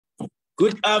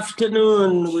Good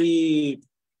afternoon.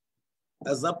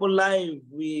 AZAPO Live,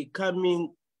 we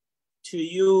coming to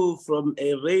you from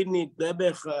a rainy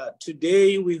Tembeka.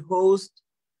 Today we host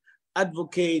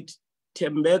Advocate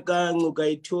Tembeka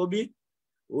Ngcukaitobi,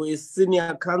 who is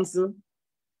senior counsel,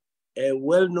 a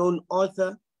well-known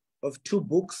author of 2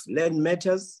 books, Land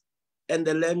Matters and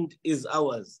The Land is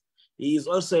Ours. He is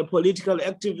also a political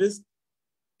activist.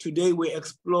 Today we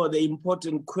explore the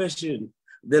important question,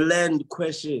 the land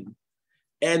question,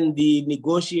 and the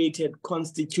negotiated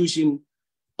constitution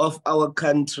of our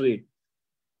country.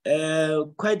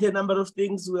 Quite a number of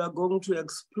things we are going to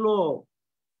explore,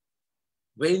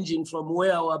 ranging from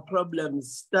where our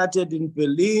problems started in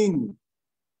Berlin,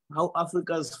 how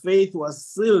Africa's faith was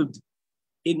sealed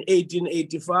in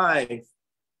 1885,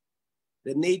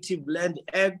 the Native Land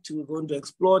Act. We're going to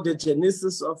explore the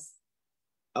genesis of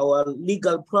our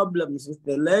legal problems with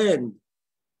the land,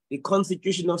 the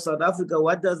Constitution of South Africa.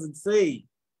 What does it say?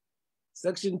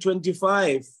 Section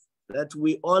 25, that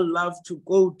we all love to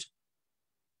quote.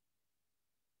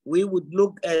 We would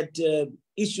look at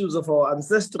issues of our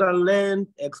ancestral land,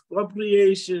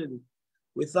 expropriation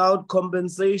without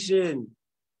compensation,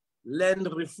 land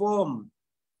reform,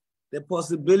 the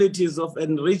possibilities of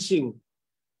enriching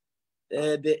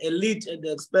the elite at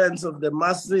the expense of the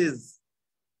masses.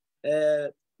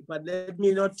 But let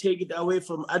me not take it away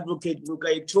from Advocate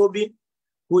Ngcukaitobi,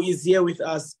 who is here with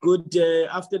us. Good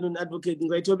afternoon, Advocate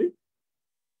Ngcukaitobi.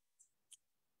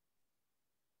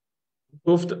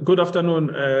 Good afternoon,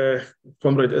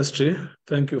 Comrade SG.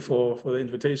 Thank you for the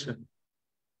invitation.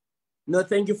 No,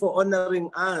 thank you for honoring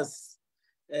us.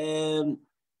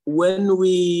 When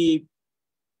we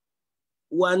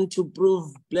want to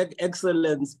prove Black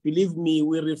excellence, believe me,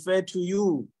 we refer to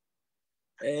you.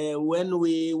 When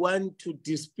we want to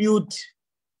dispute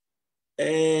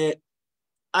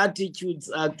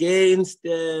attitudes against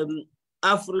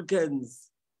Africans,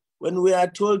 when we are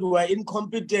told we are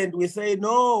incompetent, we say,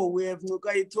 no, we have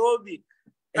Ngcukaitobi.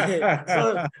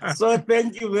 so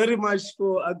thank you very much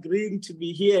for agreeing to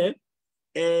be here.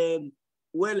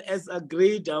 Well, as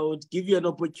agreed, I would give you an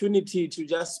opportunity to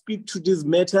just speak to these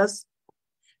matters.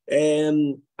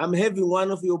 I'm having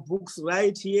one of your books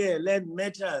right here, Land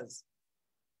Matters,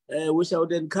 which I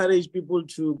would encourage people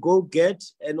to go get,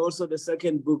 and also the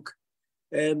second book.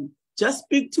 Just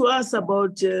speak to us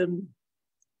about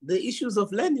the issues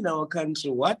of land in our country.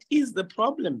 What is the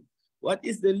problem? What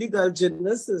is the legal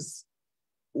genesis?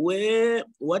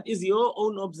 What is your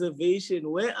own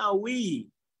observation? Where are we?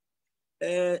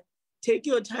 Take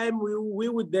your time. We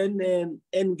would then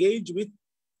engage with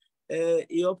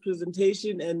your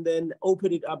presentation and then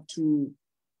open it up to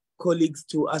colleagues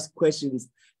to ask questions.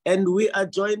 And we are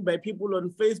joined by people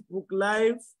on Facebook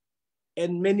Live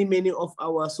and many, many of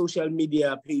our social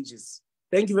media pages.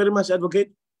 Thank you very much,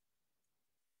 Advocate.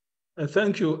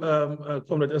 Thank you,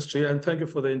 Comrade SG, and thank you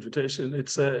for the invitation.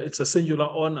 It's a singular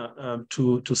honor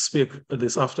to speak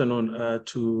this afternoon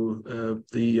to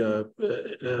the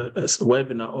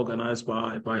webinar organized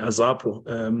by AZAPO,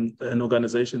 an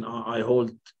organization I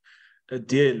hold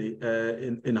dearly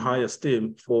in high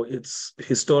esteem for its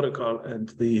historical and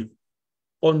the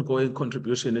ongoing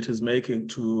contribution it is making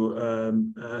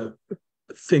to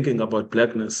thinking about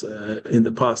Blackness in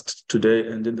the past, today,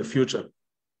 and in the future.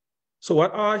 So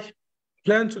what I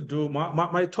plan to do,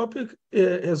 my topic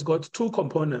has got 2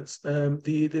 components.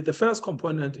 The first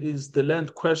component is the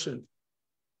land question,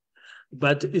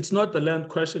 but it's not the land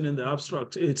question in the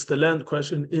abstract, it's the land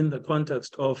question in the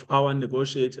context of our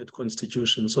negotiated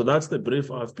constitution. So that's the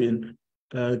brief I've been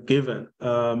given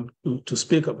to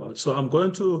speak about. So I'm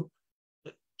going to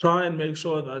try and make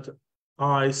sure that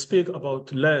I speak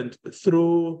about land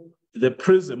through the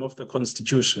prism of the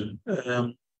Constitution.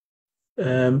 So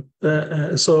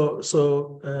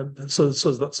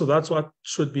that's what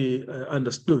should be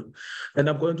understood. And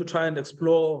I'm going to try and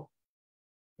explore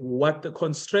what the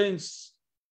constraints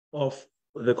of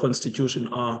the Constitution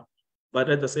are, but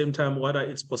at the same time, what are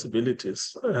its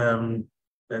possibilities? And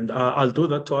I'll do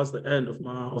that towards the end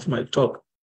of my talk.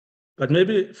 But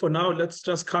maybe for now, let's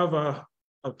just cover,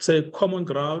 I'd say, common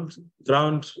ground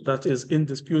that is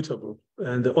indisputable.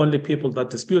 And the only people that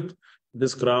dispute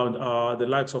this ground are the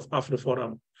likes of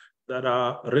AfriForum that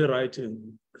are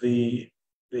rewriting the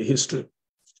history.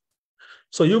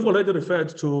 So you've already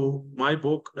referred to my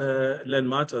book, Land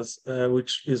Matters,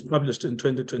 which is published in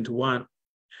 2021.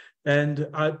 And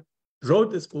I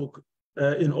wrote this book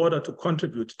in order to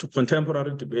contribute to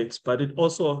contemporary debates, but it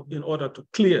also in order to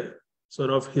clear sort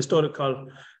of historical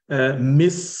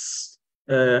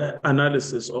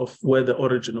analysis of where the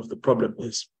origin of the problem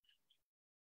is.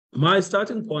 My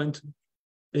starting point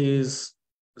is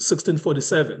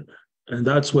 1647, And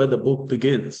that's where the book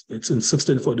begins. It's in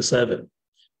 1647.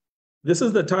 This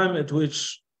is the time at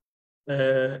which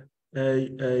a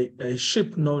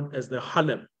ship known as the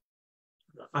Harlem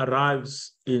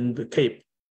arrives in the Cape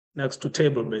next to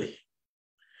Table Bay.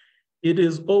 It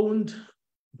is owned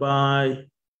by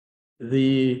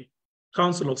the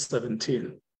Council of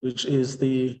 17, which is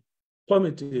the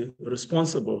committee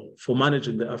responsible for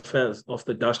managing the affairs of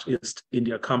the Dutch East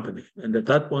India Company. And at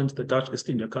that point, the Dutch East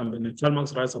India Company, Karl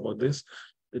Marx writes about this,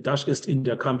 the Dutch East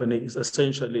India Company is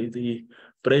essentially the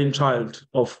brainchild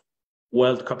of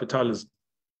world capitalism.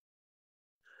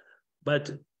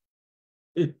 But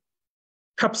it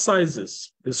capsizes,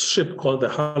 this ship called the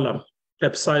Harlem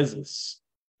capsizes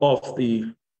off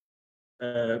the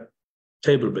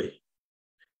Table Bay.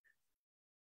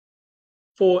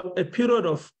 For a period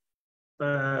of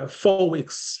 4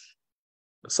 weeks,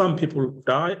 some people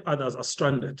die, others are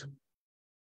stranded.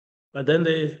 But then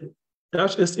the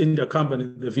Dutch East India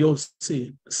Company, the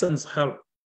VOC, sends help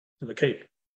to the Cape.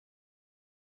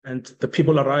 And the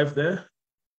people arrive there,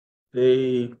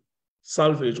 they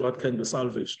salvage what can be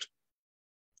salvaged,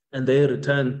 and they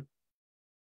return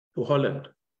to Holland.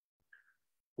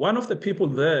 One of the people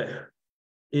there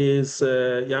is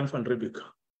Jan van Riebeeck.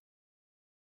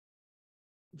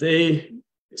 They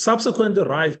subsequently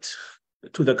write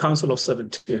to the Council of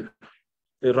 17.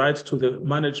 They write to the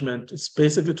management. It's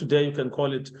basically today you can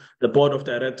call it the board of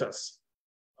directors.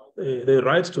 They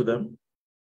write to them.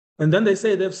 And then they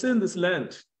say they've seen this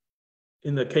land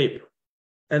in the Cape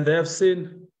and they have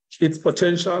seen its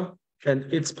potential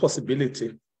and its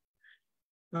possibility.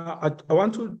 Now, I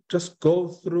want to just go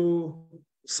through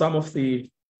some of the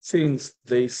things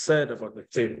they said about the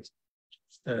Cape.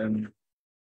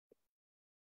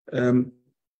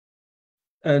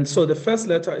 And so the first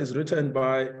letter is written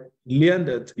by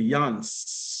Leendert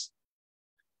Jans,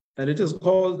 and it is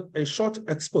called A Short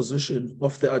Exposition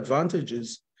of the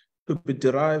Advantages to be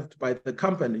Derived by the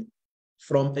Company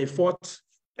from a Fort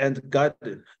and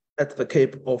Garden at the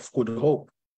Cape of Good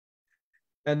Hope.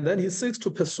 And then he seeks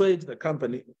to persuade the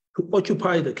company to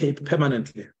occupy the Cape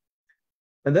permanently.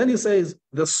 And then he says,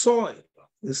 the soil,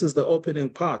 this is the opening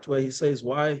part where he says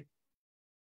why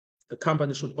the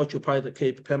company should occupy the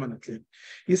Cape permanently.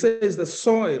 He says the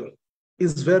soil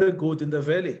is very good in the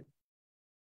valley.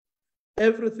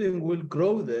 Everything will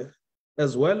grow there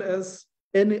as well as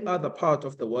any other part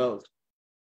of the world,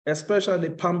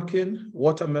 especially pumpkin,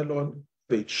 watermelon,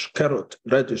 cabbage, carrot,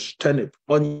 radish, turnip,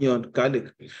 onion,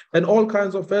 garlic, and all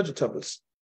kinds of vegetables.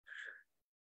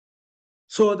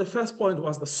 So the first point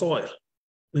was the soil.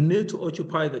 We need to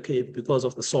occupy the Cape because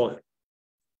of the soil.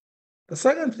 The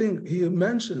second thing he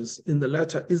mentions in the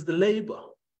letter is the labor.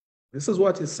 This is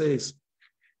what he says.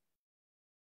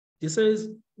 He says,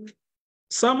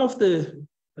 some of the,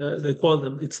 they call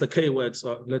them, it's the K word,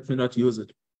 so let me not use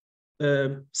it.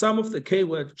 Some of the K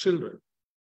word children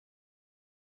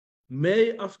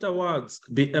may afterwards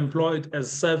be employed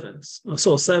as servants.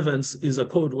 So servants is a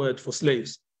code word for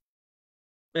slaves,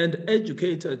 and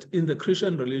educated in the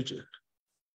Christian religion.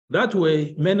 That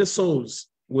way, many souls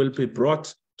will be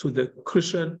brought to the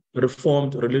Christian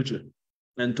Reformed religion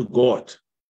and to God.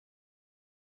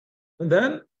 And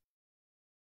then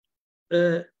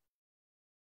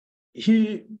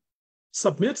he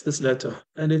submits this letter,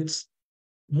 and it's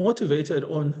motivated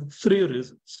on 3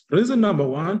 reasons. Reason number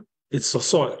 1, it's the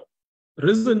soil.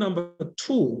 Reason number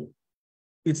 2,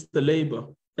 it's the labor.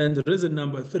 And reason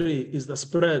number 3 is the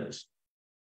spread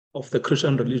of the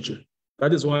Christian religion.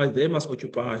 That is why they must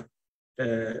occupy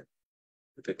the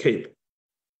Cape.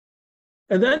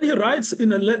 And then he writes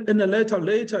in a letter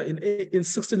later in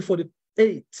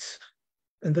 1648,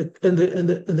 and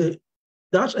the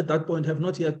Dutch at that point have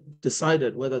not yet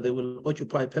decided whether they will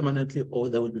occupy permanently or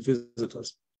there will be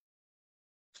visitors.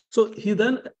 So he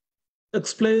then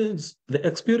explains the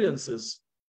experiences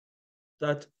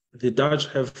that the Dutch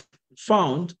have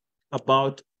found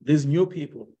about these new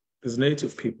people, these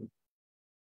native people.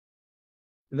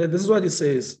 And then this is what he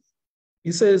says.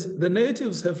 He says, the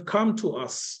natives have come to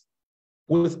us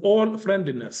with all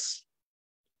friendliness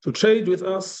to trade with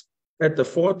us at the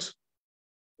fort,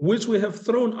 which we have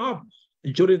thrown up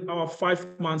during our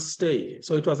 5-month stay.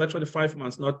 So it was actually 5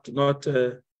 months, not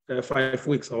 5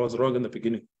 weeks. I was wrong in the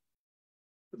beginning.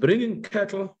 Bringing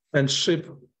cattle and sheep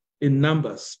in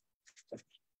numbers.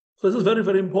 So this is very,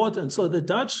 very important. So the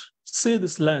Dutch see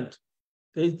this land.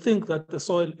 They think that the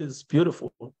soil is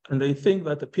beautiful, and they think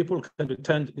that the people can be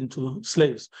turned into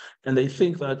slaves, and they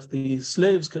think that the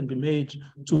slaves can be made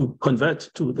to convert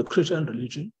to the Christian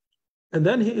religion. And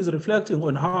then he is reflecting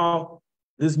on how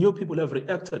these new people have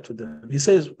reacted to them. He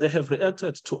says they have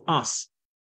reacted to us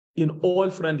in all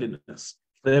friendliness.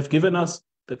 They have given us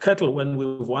the cattle when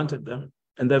we've wanted them,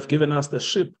 and they've given us the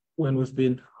sheep when we've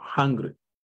been hungry.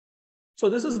 So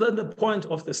this is then the point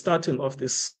of the starting of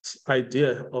this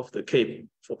idea of the Cape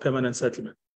for permanent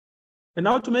settlement. And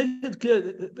now to make it clear,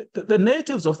 the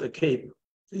natives of the Cape,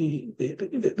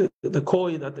 the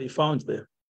Khoi that they found there,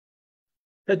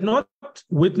 had not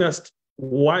witnessed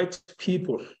white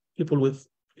people with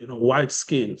white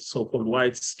skin, so-called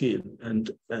white skin and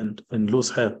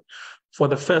loose hair, for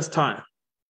the first time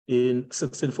in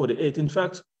 1648. In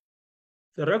fact,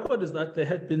 the record is that they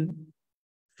had been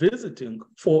visiting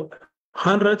for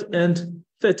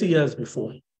 130 years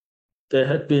before. There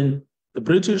had been the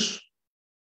British,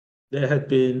 there had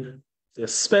been the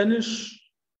Spanish,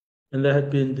 and there had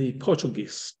been the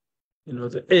Portuguese,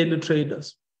 the early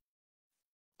traders.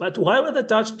 But why were the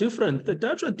Dutch different? The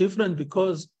Dutch were different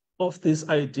because of this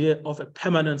idea of a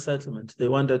permanent settlement. They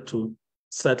wanted to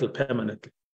settle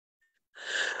permanently.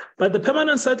 But the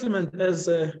permanent settlement, as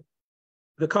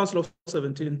the Council of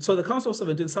 17, so the Council of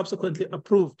 17 subsequently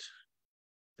approved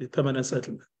the permanent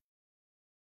settlement.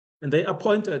 And they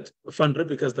appointed Van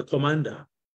Riebeeck as the commander.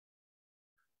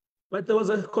 But there was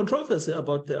a controversy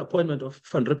about the appointment of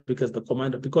Van Riebeeck as the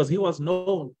commander because he was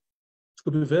known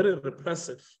to be very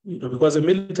repressive, because a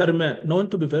military man, known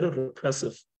to be very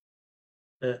repressive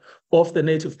of the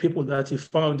native people that he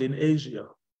found in Asia,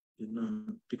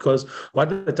 because what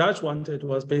the Dutch wanted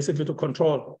was basically to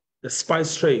control the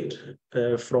spice trade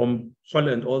from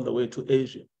Holland all the way to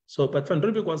Asia. So, but Van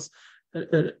Riebeeck was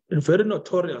very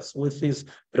notorious with his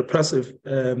repressive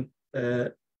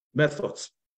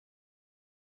methods.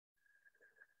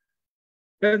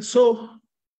 And so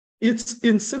it's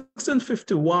in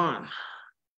 1651,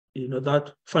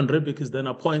 that Van Riebeeck is then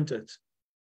appointed,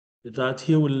 that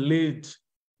he will lead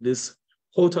this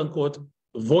quote-unquote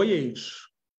voyage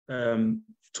to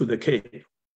the Cape.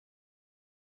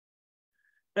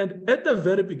 And at the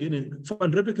very beginning,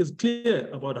 Van Riebeeck is clear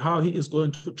about how he is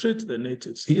going to treat the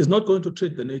natives. He is not going to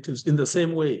treat the natives in the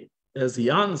same way as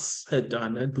Jans had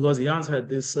done, and because Jans had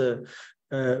this, today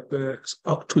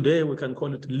we can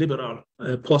call it liberal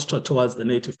posture towards the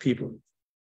native people.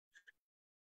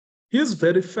 His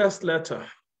very first letter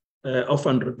of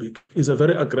Van Riebeeck is a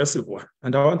very aggressive one,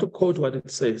 and I want to quote what it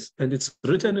says, and it's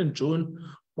written in June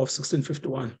of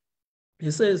 1651.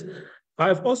 He says, "I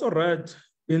have also read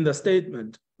in the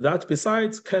statement that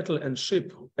besides cattle and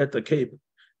sheep at the Cape,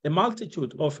 a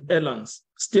multitude of elands,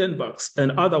 steenbucks,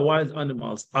 and other wild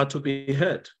animals are to be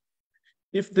had.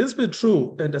 If this be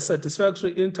true and a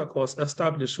satisfactory intercourse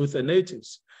established with the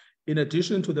natives, in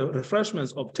addition to the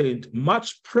refreshments obtained,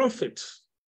 much profit."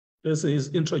 This is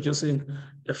introducing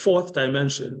a fourth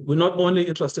dimension. We're not only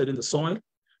interested in the soil,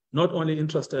 not only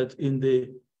interested in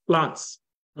the plants,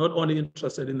 not only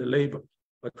interested in the labor,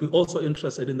 but we're also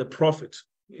interested in the profit.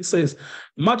 He says,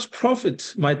 much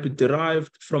profit might be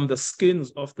derived from the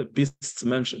skins of the beasts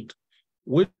mentioned,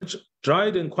 which,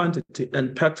 dried in quantity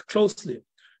and packed closely,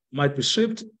 might be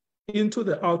shipped into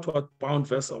the outward bound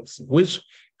vessels, which,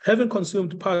 having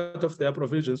consumed part of their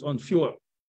provisions on fuel,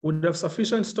 would have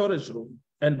sufficient storage room,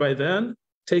 and by then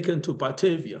taken to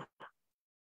Batavia,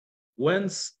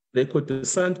 whence they could be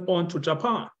sent on to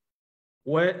Japan,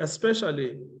 where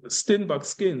especially steenbuck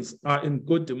skins are in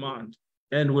good demand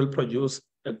and will produce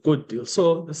a good deal.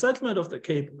 So the settlement of the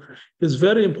Cape is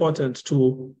very important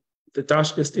to the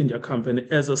Dutch East India Company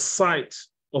as a site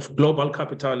of global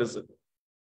capitalism,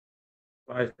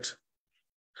 right?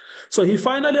 So he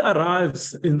finally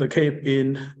arrives in the Cape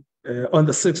on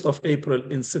the 6th of April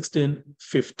in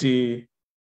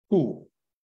 1652,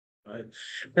 right?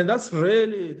 And that's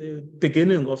really the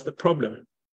beginning of the problem,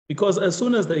 because as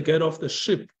soon as they get off the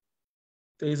ship,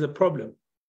 there is a problem.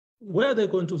 Where are they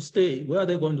going to stay? Where are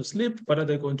they going to sleep? What are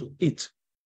they going to eat?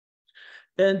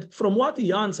 And from what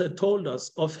Jans had told us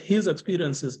of his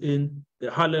experiences in the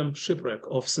Haarlem shipwreck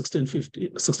of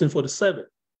 1647,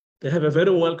 they have a very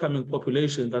welcoming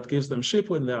population that gives them sheep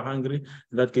when they're hungry,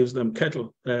 that gives them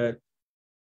cattle to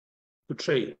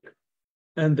trade.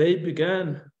 And they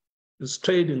began this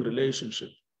trading relationship,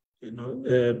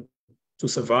 to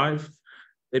survive.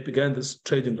 They began this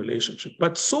trading relationship.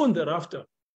 But soon thereafter,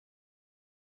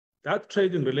 that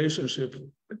trading relationship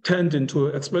turned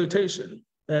into exploitation,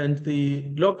 and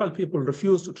the local people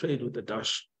refused to trade with the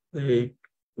Dutch. They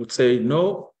would say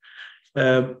no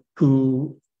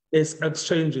to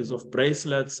exchanges of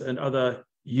bracelets and other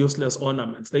useless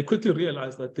ornaments. They quickly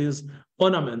realized that these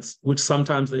ornaments, which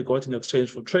sometimes they got in exchange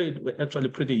for trade, were actually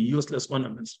pretty useless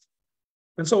ornaments.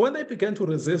 And so when they began to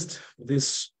resist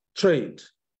this trade,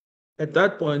 at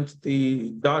that point, the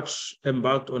Dutch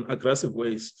embarked on aggressive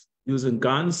ways, using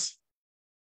guns,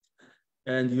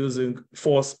 and using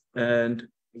force and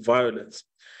violence.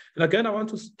 And again, I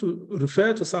want to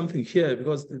refer to something here,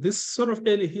 because this sort of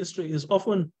early history is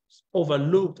often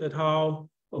overlooked at how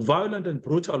violent and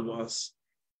brutal it was.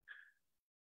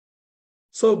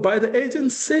 So by the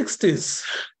 1860s,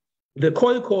 the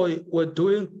Khoikhoi were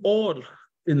doing all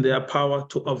in their power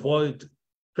to avoid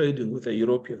trading with the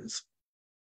Europeans.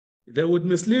 They would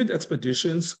mislead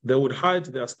expeditions, they would hide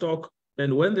their stock,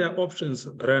 and when their options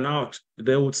ran out,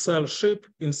 they would sell sheep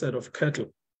instead of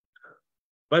cattle.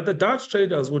 But the Dutch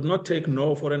traders would not take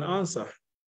no for an answer.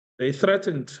 They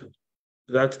threatened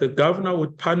that the governor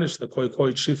would punish the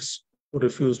Khoikhoi chiefs who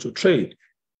refused to trade.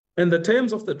 And the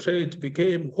terms of the trade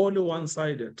became wholly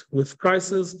one-sided, with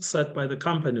prices set by the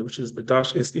company, which is the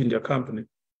Dutch East India Company.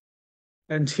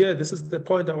 And here, this is the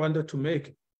point I wanted to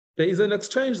make. There is an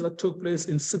exchange that took place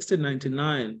in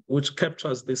 1699, which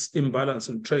captures this imbalance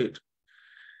in trade.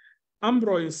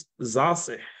 Ambroise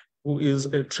Zase, who was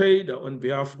a trader on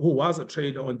behalf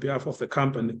of the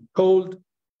company, told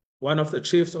one of the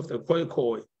chiefs of the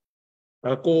Khoikhoi,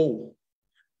 Akou,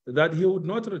 that he would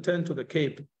not return to the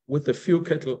Cape with the few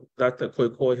cattle that the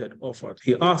Khoikhoi had offered.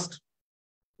 He asked,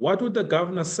 what would the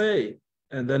governor say?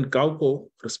 And then Gauko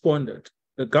responded,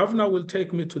 the governor will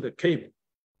take me to the Cape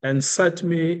and set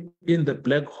me in the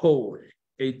black hole,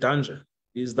 a dungeon.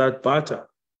 Is that butter?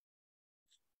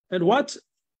 And what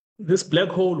this black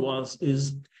hole was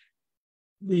is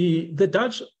the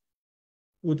Dutch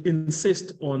would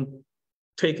insist on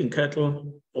taking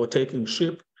cattle or taking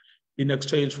sheep in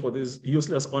exchange for these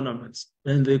useless ornaments.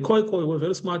 And the Khoikhoi were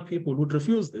very smart people who would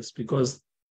refuse this, because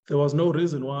there was no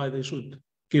reason why they should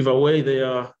give away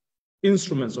their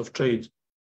instruments of trade.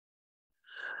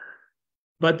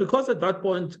 But because at that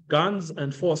point, guns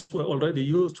and force were already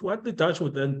used, what the Dutch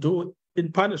would then do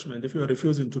in punishment, if you are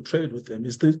refusing to trade with them,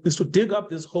 is to dig up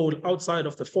this hole outside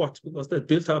of the fort, because they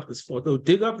built up this fort. They would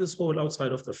dig up this hole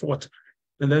outside of the fort,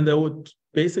 and then they would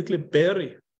basically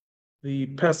bury the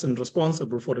person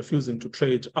responsible for refusing to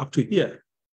trade up to here,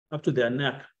 up to their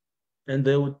neck. And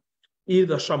they would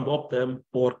either shambok them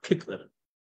or kick them.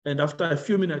 And after a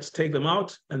few minutes, take them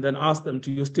out and then ask them,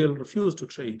 do you still refuse to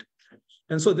trade?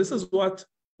 And so this is what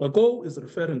Wago is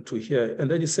referring to here.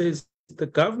 And then he says, the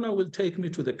governor will take me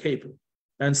to the Cape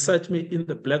and set me in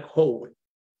the black hole.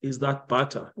 Is that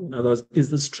barter? In other words, is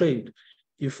this trade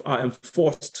if I am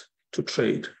forced to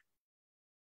trade?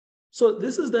 So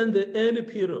this is then the early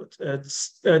period.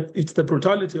 It's the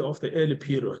brutality of the early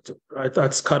period, right?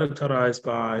 That's characterized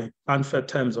by unfair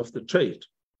terms of the trade.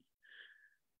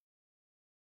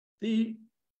 The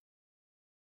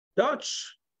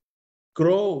Dutch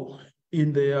grow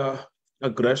in their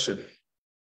aggression.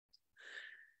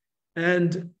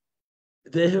 And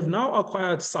they have now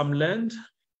acquired some land,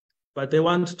 but they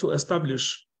want to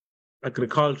establish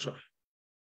agriculture.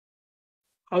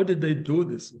 How did they do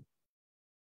this?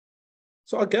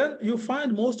 So again, you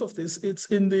find most of this, it's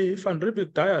in the Van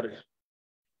Riebeeck diary.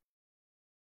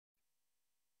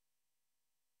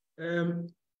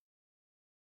 And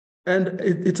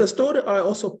it's a story I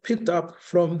also picked up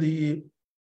from the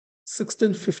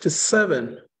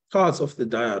 1657 cards of the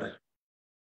diary.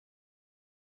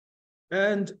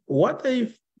 And what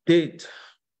they did,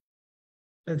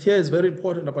 and here is very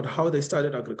important about how they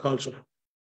started agriculture.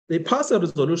 They passed a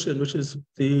resolution, which is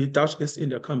the Dutch East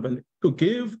India Company, to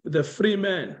give the free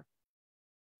men,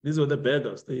 these were the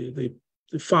beggars, the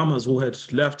farmers who had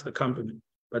left the company,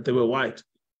 but they were white,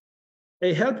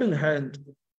 a helping hand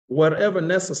wherever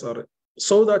necessary,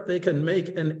 so that they can make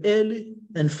an early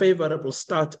and favorable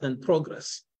start and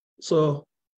progress. So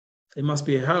they must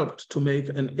be helped to make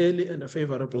an early and a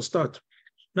favorable start.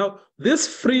 Now, this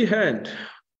free hand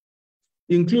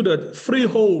included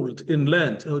freehold in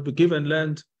land. They would be given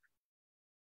land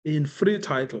in free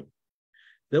title.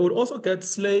 They would also get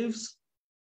slaves.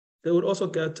 They would also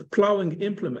get plowing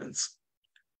implements.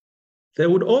 They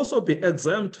would also be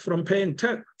exempt from paying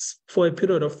tax for a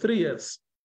period of 3 years.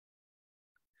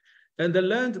 And the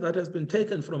land that has been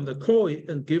taken from the Khoi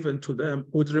and given to them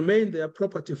would remain their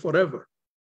property forever,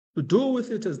 to do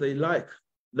with it as they like.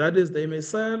 That is, they may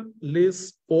sell,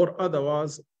 lease, or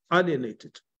otherwise alienate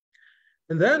it.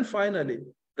 And then finally,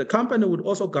 the company would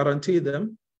also guarantee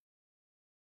them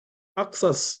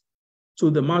access to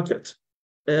the market,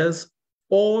 as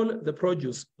all the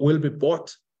produce will be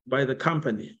bought by the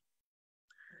company.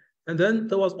 And then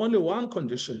there was only one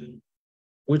condition,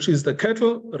 which is the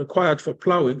cattle required for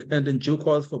plowing and in due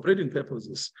course for breeding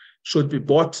purposes should be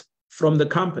bought from the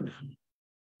company.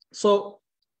 So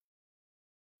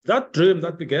that dream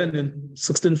that began in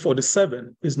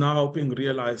 1647 is now being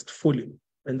realized fully.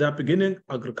 And they're beginning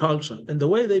agriculture. And the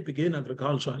way they begin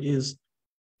agriculture is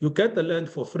you get the land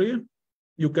for free,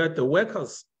 you get the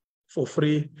workers for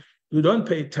free, you don't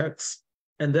pay tax,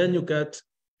 and then you get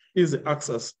easy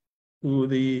access to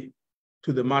the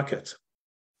market.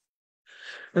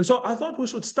 And so I thought we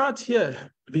should start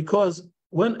here, because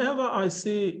whenever I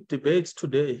see debates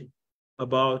today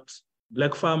about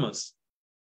Black farmers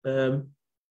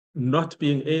not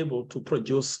being able to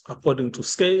produce according to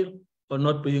scale, or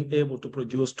not being able to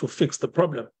produce to fix the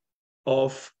problem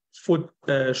of food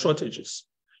shortages,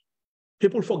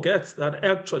 people forget that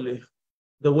actually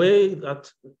the way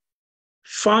that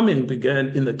farming began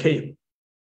in the Cape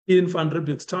in Van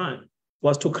Riebeeck's time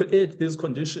was to create these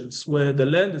conditions where the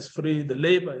land is free, the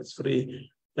labor is free,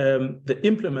 the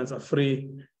implements are free,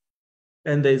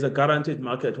 and there is a guaranteed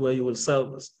market where you will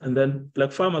sell this. And then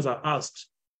Black farmers are asked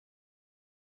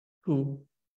to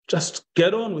just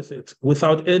get on with it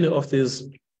without any of these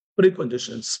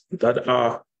preconditions that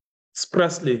are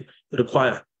expressly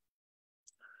required.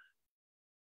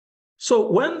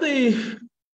 So when the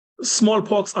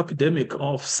smallpox epidemic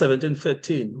of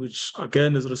 1713, which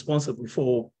again is responsible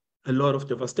for a lot of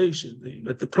devastation,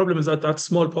 but the problem is that that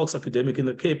smallpox epidemic in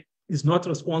the Cape is not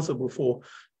responsible for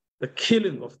the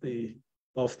killing of the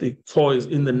Khois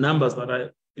in the numbers that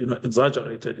are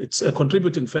exaggerated. It's a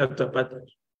contributing factor,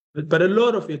 but a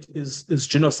lot of it is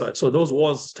genocide. So those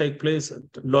wars take place, and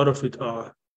a lot of it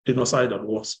are genocidal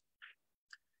wars.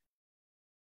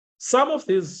 Some of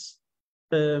these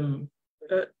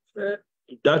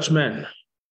Dutchmen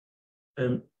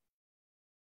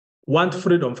want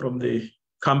freedom from the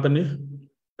company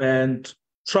and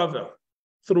travel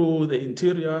through the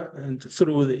interior and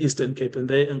through the Eastern Cape, and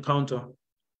they encounter,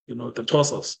 the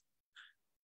Xhosas.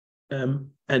 And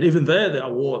even there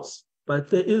are wars, but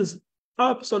there is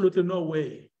absolutely no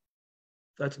way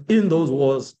that in those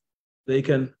wars they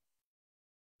can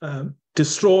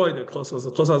destroy the Xhosas.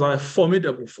 The Xhosas are a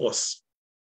formidable force.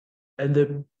 And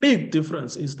the big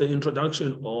difference is the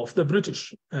introduction of the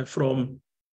British from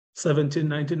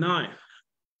 1799.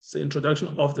 It's the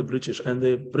introduction of the British, and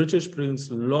the British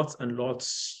brings lots and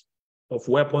lots of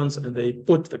weapons, and they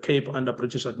put the Cape under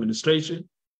British administration.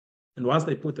 And once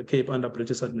they put the Cape under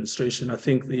British administration, I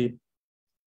think the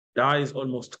die is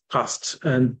almost cast.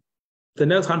 And the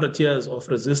next 100 years of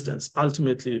resistance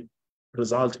ultimately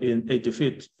result in a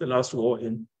defeat. The last war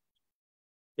in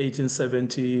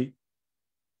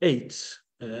 1878,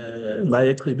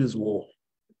 Ngcukaitobi's war.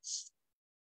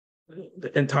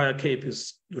 The entire Cape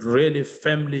is really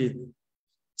firmly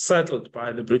settled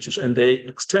by the British, and they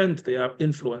extend their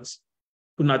influence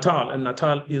to Natal. And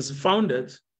Natal is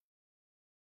founded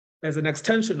as an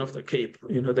extension of the Cape.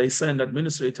 They send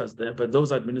administrators there, but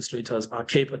those administrators are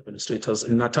Cape administrators,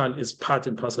 and Natal is part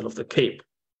and parcel of the Cape.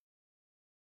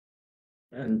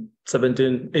 And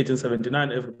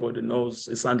 1879, everybody knows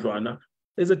Isandlwana.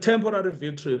 There's a temporary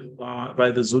victory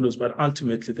by the Zulus, but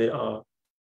ultimately they are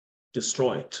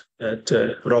destroyed at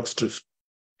Rockstrift,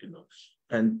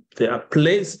 and they are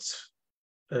placed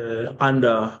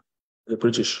under the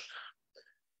British.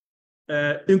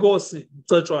 Inkosi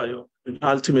Cetshwayo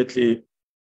ultimately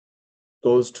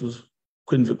goes to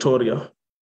Queen Victoria,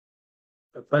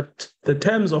 but the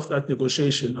terms of that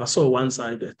negotiation are so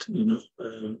one-sided.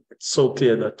 It's so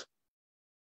clear that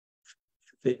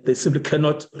they simply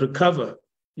cannot recover,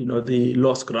 the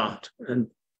lost ground. And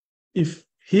if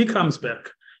he comes back,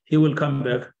 he will come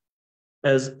back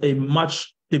as a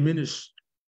much diminished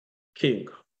king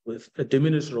with a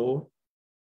diminished role,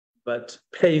 but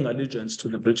paying allegiance to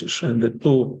the British and the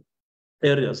two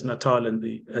areas, Natal and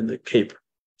the Cape.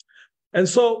 And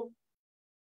so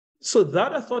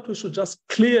that I thought we should just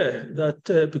clear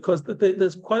that because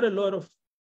there's quite a lot of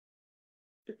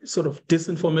sort of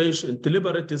disinformation,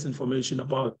 deliberate disinformation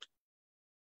about,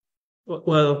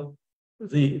 well,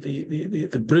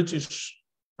 the British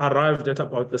arrived at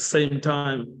about the same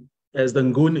time as the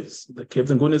Ngunis. The Cape.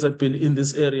 The Ngunis had been in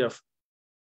this area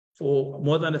for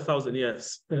more than 1,000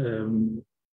 years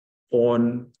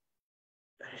on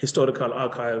historical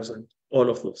archives and all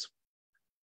of those.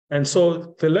 And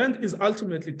so the land is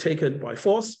ultimately taken by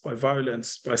force, by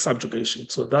violence, by subjugation.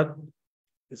 So that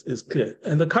is clear.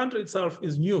 And the country itself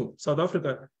is new. South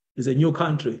Africa is a new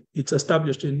country. It's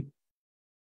established in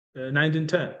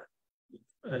 1910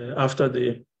 after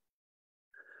the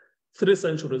 3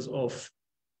 centuries of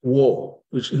war,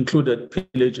 which included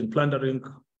pillage and plundering.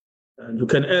 And you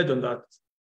can add on that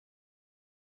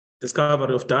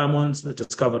discovery of diamonds, the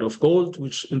discovery of gold,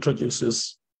 which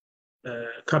introduces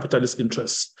capitalist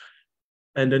interests,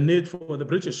 and the need for the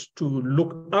British to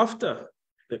look after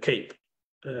the Cape,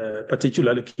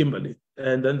 particularly Kimberley,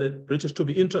 and then the British to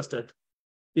be interested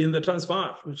in the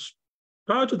Transvaal, which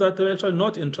prior to that, they were actually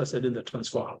not interested in the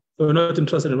Transvaal. They were not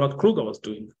interested in what Kruger was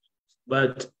doing.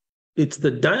 But it's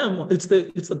the diamond, it's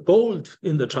the gold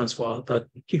in the Transvaal that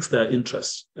piques their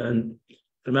interest. And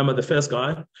remember, the first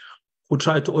guy who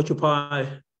tried to occupy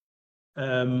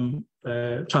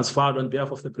Transvaal on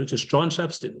behalf of the British, John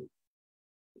Shepstone.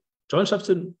 John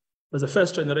Shepstone was a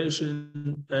first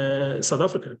generation South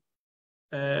African.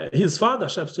 His father,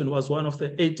 Shepstone, was one of the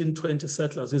 1820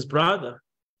 settlers. His brother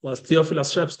was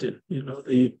Theophilus Shepstone,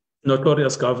 the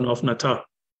notorious governor of Natal.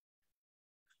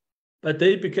 But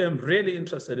they became really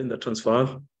interested in the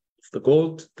Transvaal, the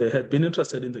gold. They had been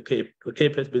interested in the Cape. The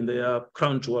Cape had been their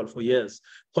crown jewel for years,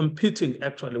 competing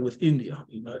actually with India,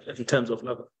 in terms of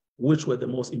which were the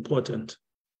most important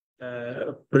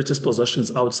British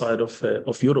possessions outside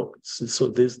of Europe. So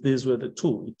these were the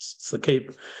two. It's the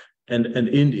Cape and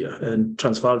India, and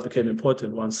Transvaal became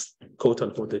important once, quote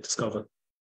unquote, they discovered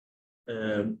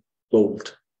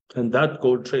gold. And that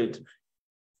gold trade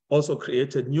also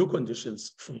created new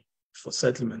conditions for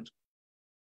settlement.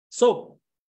 So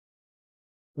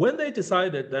when they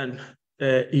decided then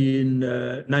in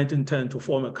 1910 to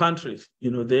form a country,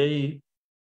 they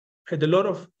had a lot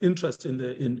of interest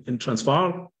in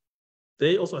Transvaal.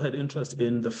 They also had interest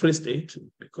in the Free State,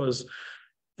 because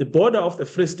the border of the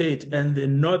Free State and the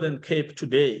Northern Cape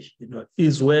today,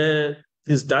 is where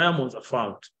these diamonds are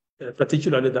found,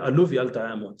 particularly the alluvial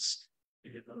diamonds.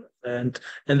 And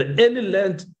the early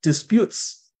land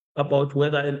disputes about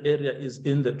whether an area is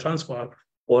in the Transvaal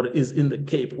or is in the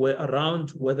Cape were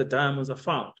around where the diamonds are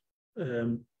found.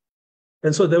 And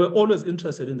so they were always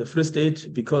interested in the Free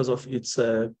State because of its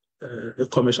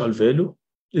commercial value,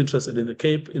 interested in the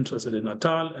Cape, interested in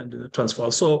Natal and in the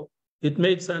Transvaal. So it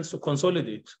made sense to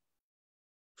consolidate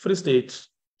Free State,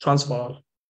 Transvaal,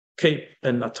 Cape,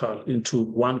 and Natal into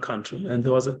one country. And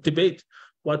there was a debate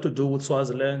what to do with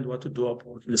Swaziland, what to do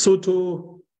about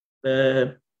Lesotho,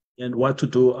 and what to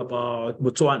do about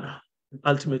Botswana.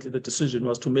 Ultimately, the decision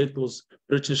was to make those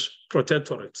British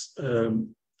protectorates.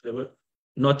 They were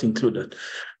not included.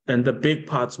 And the big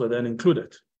parts were then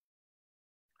included.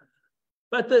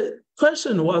 But the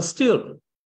question was still,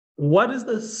 what is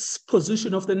the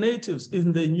position of the natives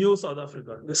in the new South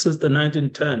Africa? This is the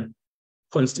 1910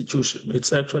 Constitution.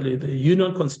 It's actually the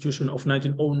Union Constitution of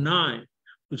 1909,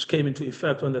 which came into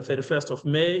effect on the 31st of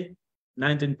May,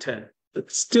 1910.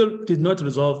 It still did not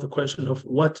resolve the question of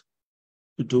what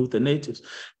to do with the natives.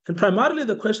 And primarily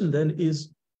the question then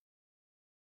is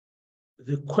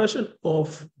the question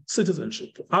of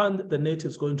citizenship. Are the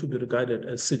natives going to be regarded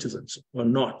as citizens or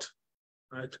not?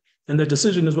 Right? And the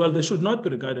decision is, well, they should not be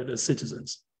regarded as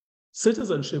citizens.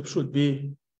 Citizenship should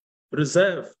be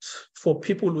reserved for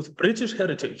people with British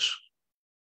heritage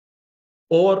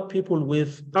or people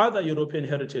with other European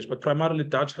heritage, but primarily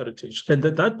Dutch heritage. And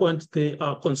at that point, they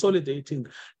are consolidating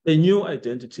a new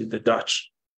identity, the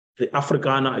Dutch, the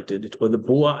Afrikaner identity, or the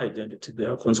Boer identity. They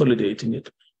are consolidating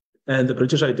it. And the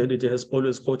British identity has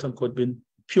always, quote unquote, been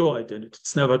pure identity.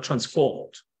 It's never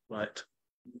transformed, right?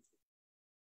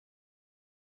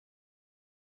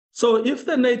 So if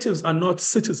the natives are not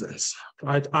citizens,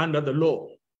 right, under the law,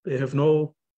 they have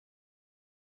no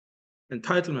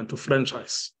entitlement to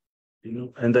franchise,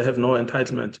 and they have no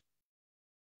entitlement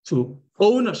to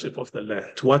ownership of the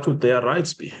land. What would their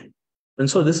rights be? And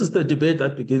so this is the debate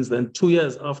that begins then 2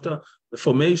 years after the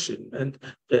formation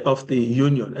of the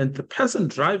union. And the person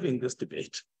driving this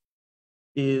debate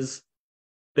is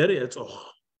Berieto,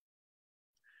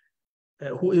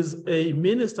 who is a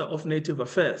minister of native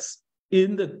affairs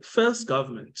in the first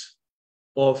government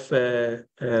of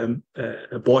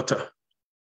Botha,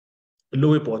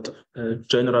 Louis Botha,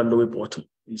 General Louis Botha.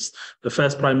 He's the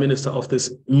first prime minister of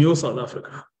this new South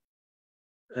Africa.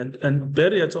 And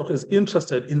Berieto is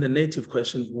interested in the native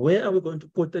question. Where are we going to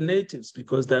put the natives?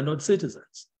 Because they're not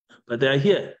citizens, but they are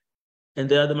here and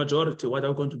they are the majority. What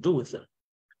are we going to do with them?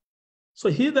 So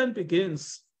he then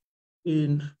begins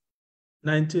in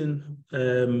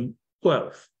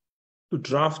 1912 to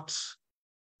draft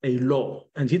a law,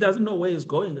 and he doesn't know where he's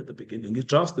going at the beginning. He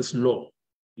drafts this law,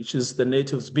 which is the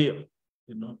Natives Bill,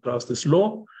 drafts this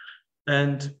law,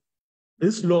 and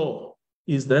this law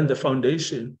is then the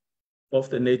foundation of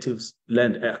the Natives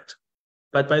Land Act.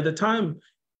 But by the time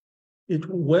it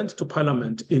went to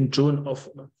Parliament in June of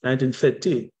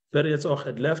 1913, Berieto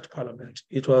had left Parliament.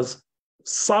 It was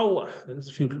Sawa,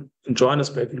 if you in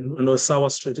Johannesburg,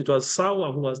 Sawa Street. It was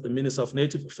Sawa who was the Minister of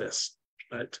Native Affairs,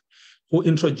 right, who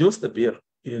introduced the bill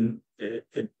in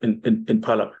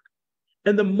Parliament.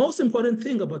 And the most important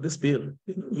thing about this bill,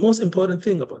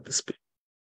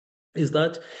 is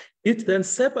that it then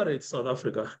separates South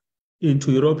Africa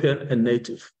into European and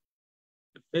native.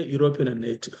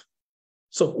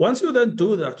 So once you then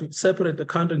do that, you separate the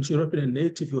country into European and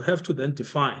native, you have to then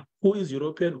define who is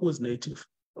European, who is native,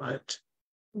 right?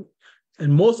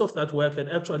 And most of that work, and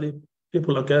actually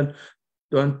people again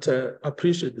don't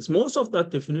appreciate this, most of that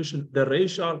definition, the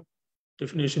racial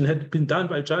definition, had been done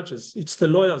by judges. It's the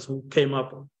lawyers who came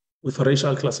up with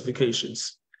racial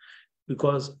classifications.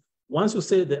 Because once you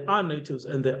say they are natives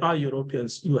and they are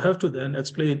Europeans, you have to then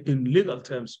explain in legal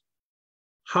terms,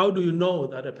 how do you know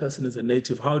that a person is a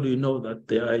native? How do you know that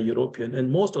they are European?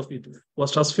 And most of it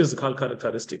was just physical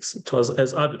characteristics. It was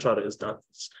as arbitrary as that.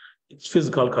 It's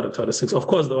physical characteristics. Of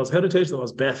course, there was heritage, there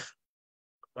was birth,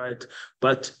 right?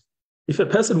 But if a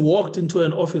person walked into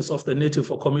an office of the Native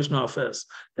for Commissioner Affairs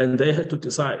and they had to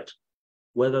decide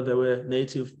whether they were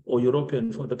native or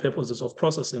European for the purposes of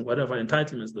processing whatever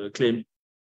entitlements they were claiming,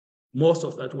 most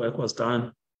of that work was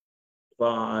done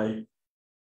by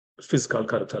physical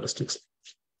characteristics.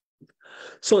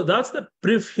 So that's the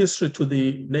brief history to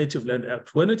the Native Land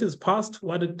Act. When it is passed,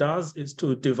 what it does is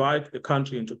to divide the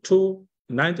country into two,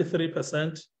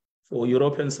 93% for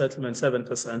European settlement,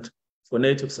 7% for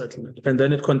native settlement. And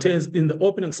then it contains in the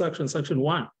opening section, section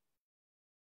 1,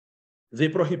 the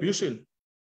prohibition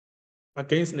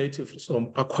against natives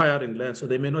from acquiring land. So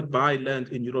they may not buy land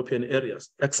in European areas,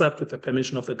 except with the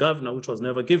permission of the governor, which was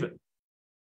never given.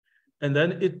 And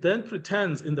then it then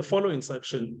pretends in the following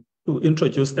section to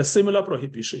introduce a similar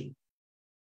prohibition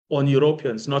on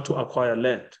Europeans not to acquire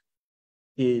land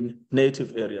in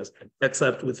native areas,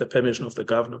 except with the permission of the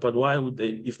governor. But why would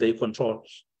they, if they control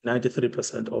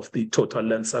 93% of the total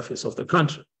land surface of the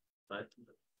country, right?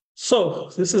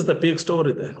 So this is the big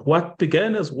story then. What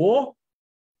began as war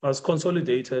was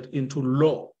consolidated into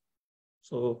law.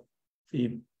 So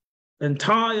the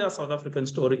entire South African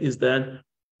story is then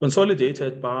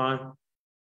consolidated by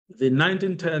the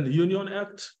 1910 Union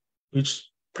Act, which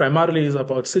primarily is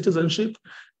about citizenship,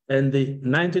 and the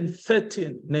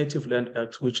 1913 Native Land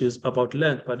Act, which is about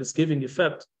land, but is giving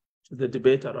effect to the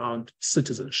debate around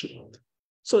citizenship.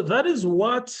 So that is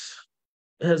what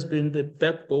has been the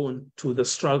backbone to the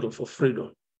struggle for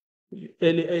freedom. The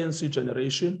early ANC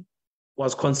generation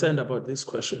was concerned about this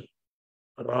question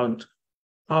around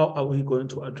how are we going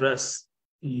to address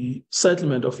the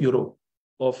settlement of Europe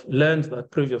of land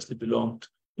that previously belonged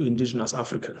to indigenous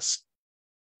Africans.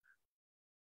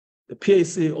 The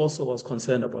PAC also was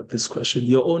concerned about this question.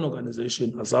 Your own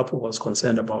organization, AZAPO, was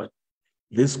concerned about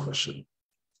this question.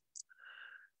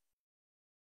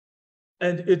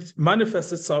 And it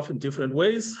manifests itself in different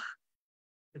ways.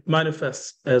 It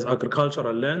manifests as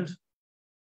agricultural land.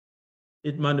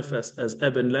 It manifests as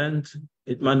urban land.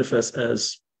 It manifests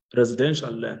as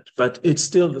residential land. But it's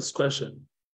still this question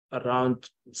around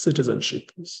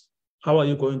citizenship. How are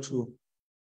you going to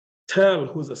tell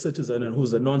who's a citizen and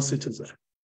who's a non-citizen?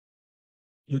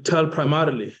 You tell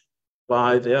primarily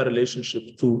by their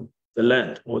relationship to the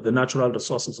land or the natural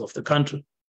resources of the country.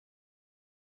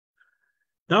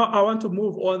 Now I want to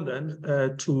move on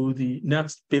then to the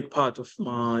next big part of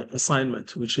my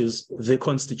assignment, which is the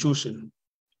Constitution.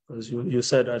 As you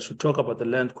said, I should talk about the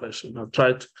land question. I've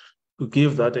tried to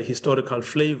give that a historical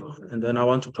flavor, and then I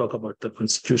want to talk about the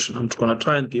Constitution. I'm going to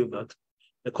try and give that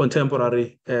a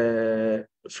contemporary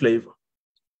flavor.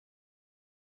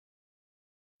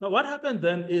 Now, what happened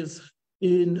then is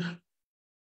in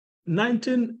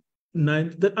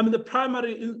 1990, the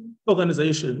primary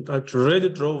organization that really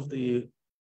drove the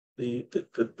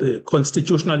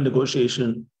constitutional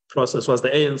negotiation process was the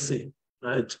ANC,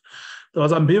 right? There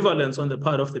was ambivalence on the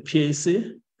part of the PAC,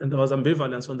 and there was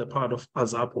ambivalence on the part of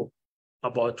AZAPO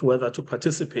about whether to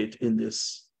participate in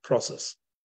this process,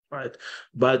 right?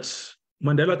 But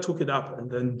Mandela took it up and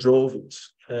then drove it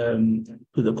to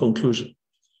the conclusion.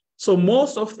 So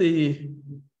most of the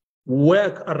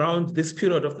work around this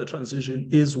period of the transition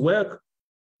is work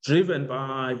driven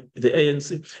by the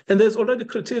ANC. And there's already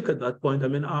critique at that point. I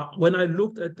mean, when I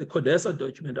looked at the CODESA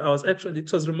document,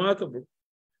 it was remarkable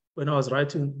when I was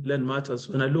writing Land Matters,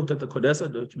 when I looked at the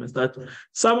CODESA documents, that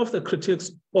some of the critiques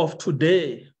of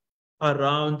today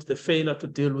around the failure to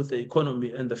deal with the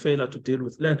economy and the failure to deal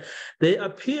with land, they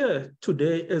appear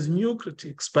today as new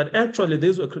critiques, but actually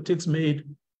these were critiques made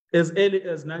as early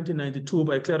as 1992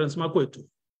 by Clarence Makwethu,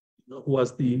 who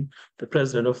was the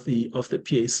president of the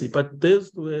PAC. But these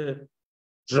were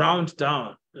drowned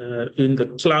down in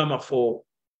the clamor for,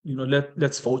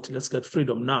 let's vote, let's get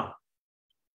freedom now.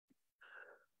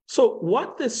 So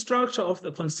what the structure of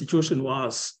the Constitution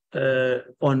was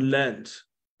on land,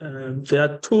 there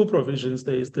are two provisions.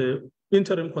 There is the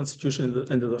interim Constitution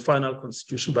and the final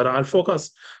Constitution, but I'll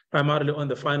focus primarily on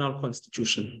the final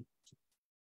Constitution.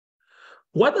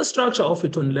 What the structure of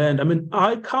it on land, I mean,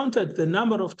 I counted the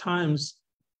number of times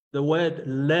the word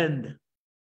land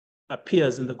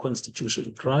appears in the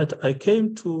Constitution, right? I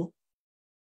came to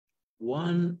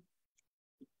 1,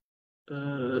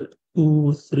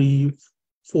 2, 3,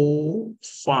 4,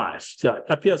 5. Yeah, it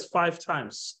appears 5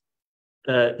 times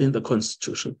in the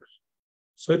Constitution.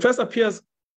 So it first appears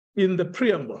in the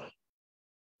preamble,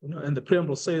 and the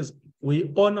preamble says,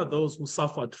 we honor those who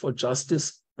suffered for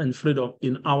justice and freedom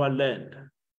in our land,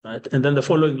 right? And then the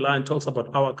following line talks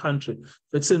about our country.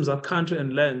 It seems that country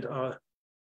and land are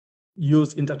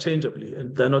used interchangeably,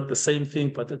 and they're not the same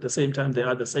thing, but at the same time, they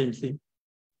are the same thing.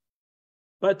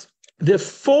 But the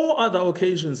 4 other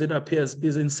occasions it appears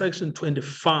is in section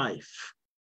 25.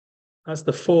 That's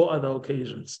the 4 other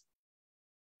occasions.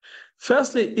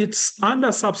 Firstly, it's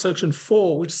under subsection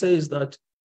 4, which says that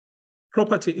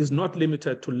property is not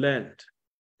limited to land.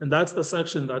 And that's the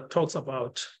section that talks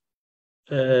about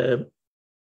the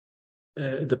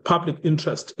public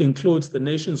interest includes the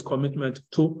nation's commitment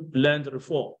to land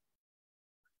reform.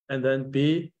 And then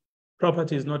B,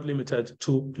 property is not limited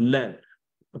to land.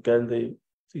 Again,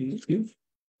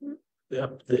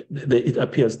 it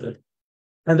appears there.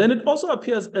 And then it also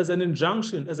appears as an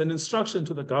injunction, as an instruction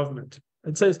to the government.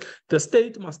 It says the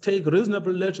state must take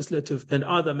reasonable legislative and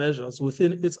other measures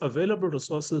within its available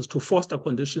resources to foster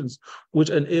conditions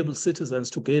which enable citizens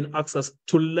to gain access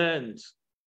to land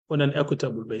on an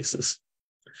equitable basis.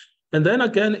 And then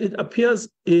again, it appears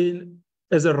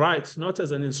as a right, not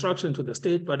as an instruction to the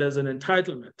state, but as an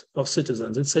entitlement of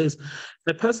citizens. It says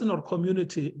a person or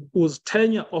community whose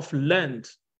tenure of land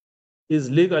is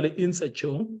legally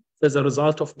insecure as a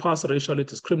result of past racially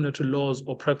discriminatory laws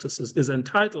or practices is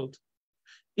entitled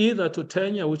either to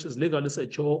tenure which is legally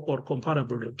secure or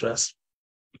comparable redress.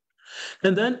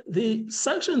 And then the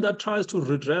section that tries to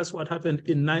redress what happened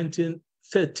in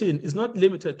 1913 is not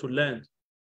limited to land.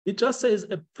 It just says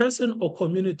a person or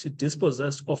community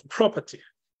dispossessed of property,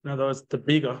 in other words, the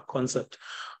bigger concept,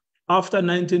 after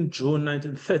 19 June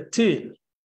 1913,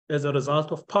 as a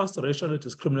result of past racially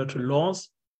discriminatory laws,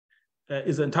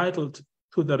 is entitled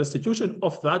to the restitution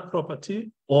of that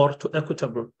property or to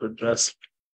equitable redress.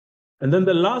 And then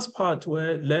the last part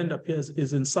where land appears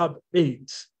is in sub 8.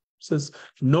 It says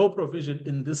no provision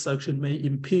in this section may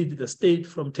impede the state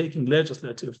from taking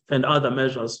legislative and other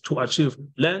measures to achieve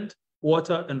land,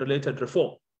 water, and related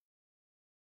reform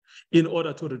in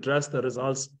order to redress the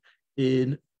results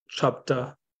in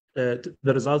the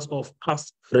results of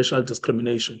past racial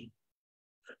discrimination.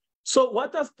 So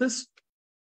what does this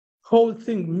whole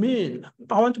thing mean?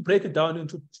 I want to break it down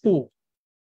into 2.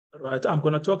 Right, I'm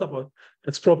going to talk about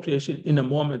expropriation in a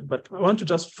moment, but I want to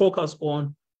just focus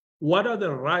on what are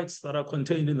the rights that are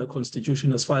contained in the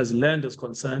Constitution as far as land is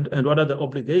concerned, and what are the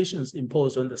obligations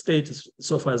imposed on the state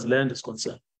so far as land is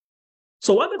concerned.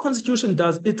 So what the Constitution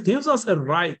does, it gives us a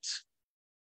right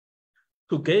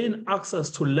to gain access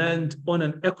to land on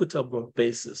an equitable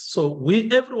basis. So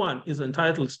everyone is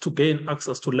entitled to gain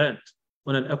access to land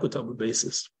on an equitable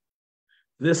basis.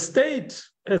 The state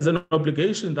has an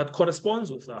obligation that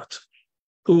corresponds with that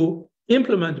to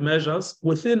implement measures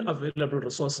within available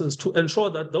resources to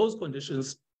ensure that those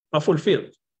conditions are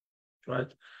fulfilled,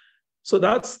 right? So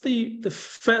that's the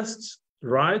first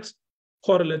right,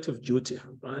 correlative duty,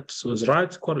 right? So it's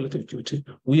right, correlative duty.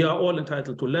 We are all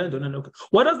entitled to land on an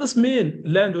What does this mean,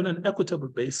 land on an equitable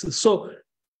basis? So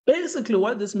basically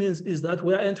what this means is that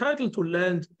we are entitled to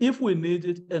land if we need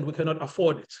it and we cannot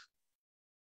afford it.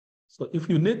 So if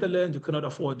you need the land, you cannot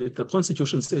afford it, the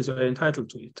Constitution says you are entitled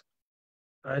to it,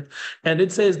 right? And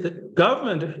it says the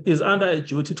government is under a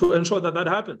duty to ensure that that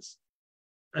happens.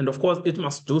 And of course, it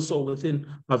must do so within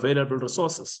available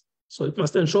resources. So it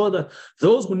must ensure that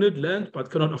those who need land but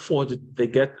cannot afford it, they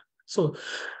get. So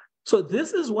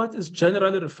this is what is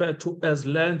generally referred to as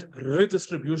land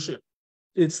redistribution.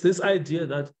 It's this idea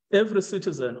that every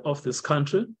citizen of this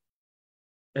country,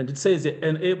 and it says it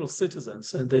enables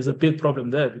citizens, and there's a big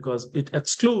problem there because it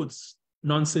excludes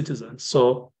non-citizens.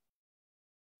 So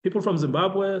people from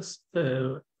Zimbabwe,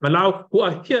 Malawi, who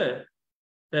are here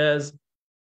as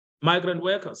migrant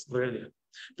workers, really,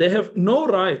 they have no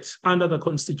right under the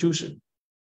Constitution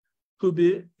to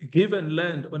be given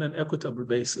land on an equitable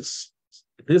basis.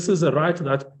 This is a right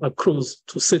that accrues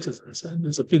to citizens, and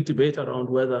there's a big debate around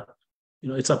whether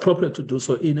it's appropriate to do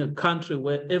so in a country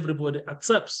where everybody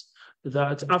accepts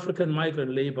that African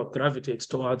migrant labor gravitates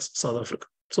towards South Africa.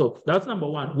 So that's number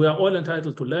one. We are all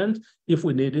entitled to land if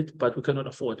we need it, but we cannot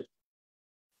afford it.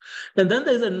 And then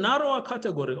there's a narrower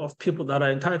category of people that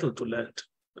are entitled to land,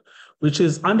 which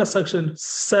is under section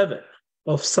 7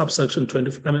 of subsection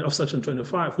 20, of section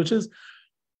 25, which is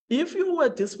if you were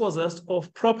dispossessed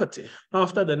of property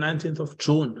after the 19th of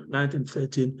June,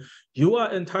 1913, you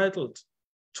are entitled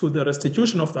to the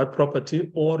restitution of that property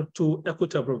or to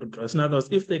equitable redress. In other words,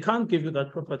 if they can't give you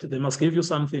that property, they must give you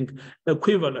something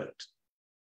equivalent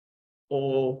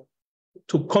or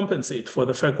to compensate for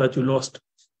the fact that you lost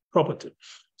property.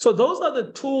 So those are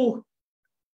the two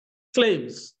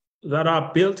claims that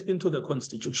are built into the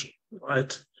Constitution,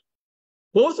 right?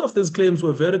 Both of these claims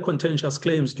were very contentious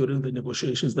claims during the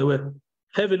negotiations. They were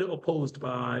heavily opposed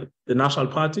by the National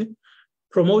Party,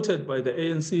 promoted by the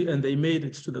ANC, and they made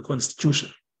it to the Constitution.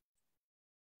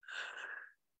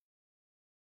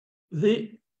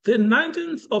 The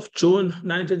 19th of June,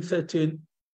 1913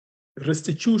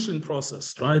 restitution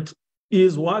process, right,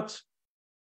 is what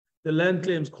the Land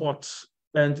Claims Court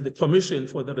and the Commission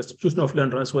for the Restitution of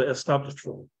Land Rights were established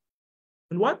for.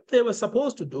 And what they were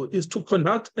supposed to do is to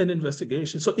conduct an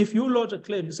investigation. So if you lodge a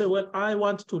claim, you say, well, I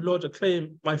want to lodge a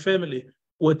claim, my family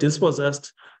were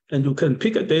dispossessed, and you can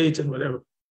pick a date and whatever.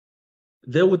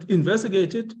 They would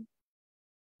investigate it,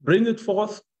 bring it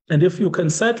forth, and if you can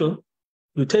settle,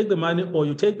 you take the money or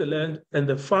you take the land and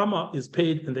the farmer is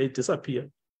paid and they disappear.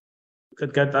 You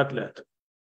can get that land.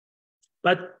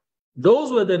 But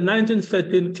those were the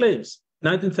 1913 claims,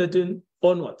 1913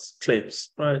 onwards claims,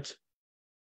 right?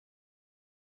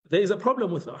 There is a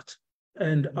problem with that.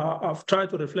 And I've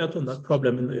tried to reflect on that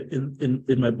problem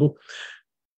in my book.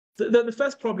 The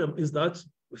first problem is that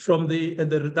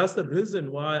that's the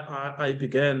reason why I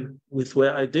began with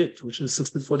where I did, which is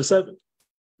 1647.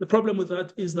 The problem with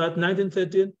that is that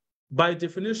 1913, by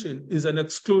definition, is an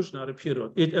exclusionary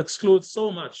period. It excludes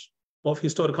so much of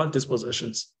historical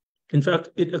dispossessions. In fact,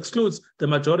 it excludes the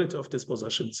majority of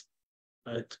dispossessions,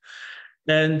 right?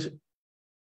 And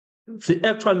the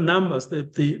actual numbers,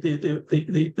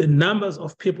 the numbers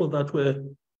of people that were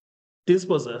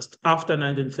dispossessed after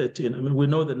 1913, I mean, we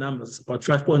know the numbers, about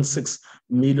 5.6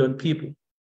 million people,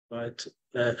 right?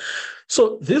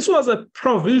 So this was a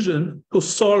provision to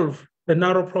solve a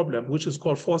narrow problem, which is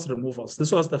called forced removals.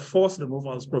 This was the forced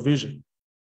removals provision.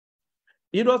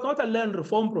 It was not a land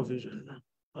reform provision,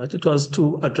 right? It was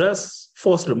to address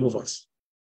forced removals.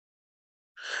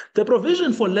 The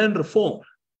provision for land reform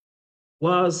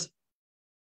was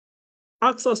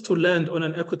access to land on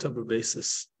an equitable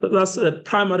basis. That's the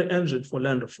primary engine for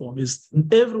land reform, is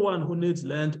everyone who needs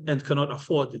land and cannot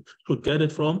afford it should get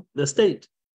it from the state.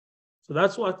 So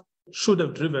that's what should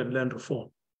have driven land reform.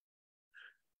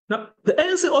 Now, the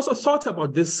ANC also thought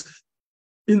about this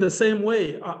in the same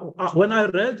way. When I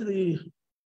read the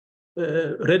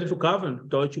Ready to Govern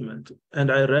document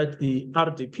and I read the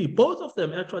RDP, both of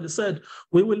them actually said,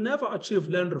 we will never achieve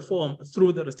land reform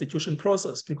through the restitution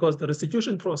process because the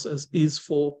restitution process is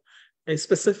for a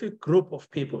specific group of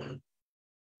people.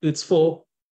 It's for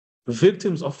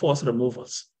victims of forced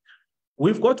removals.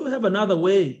 We've got to have another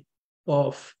way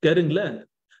of getting land.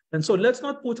 And so let's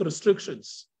not put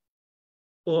restrictions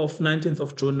of 19th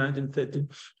of June, 1913.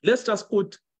 Let's just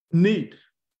put need.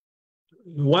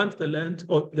 You want the land,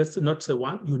 or let's not say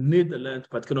want, you need the land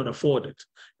but cannot afford it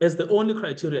as the only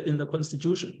criteria in the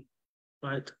Constitution,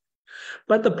 right?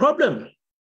 But the problem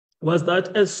was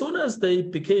that as soon as they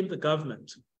became the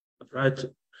government, right,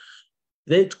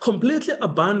 they completely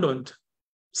abandoned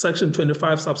Section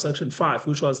 25, subsection 5,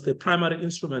 which was the primary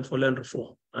instrument for land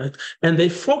reform, right? And they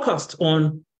focused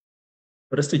on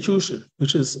restitution,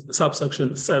 which is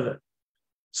subsection 7.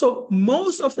 So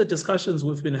most of the discussions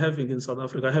we've been having in South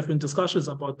Africa have been discussions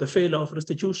about the failure of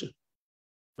restitution,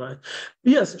 right?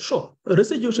 Yes, sure,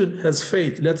 restitution has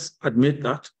failed, let's admit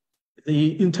that.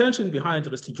 The intention behind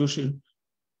restitution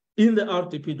in the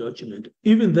RDP document,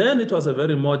 even then it was a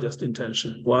very modest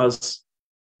intention, was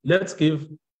let's give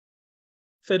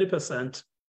 30%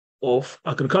 of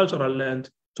agricultural land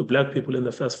to Black people in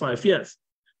the first 5 years.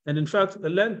 And in fact, the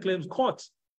Land Claims Court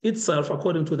itself,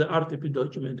 according to the RDP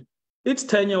document, its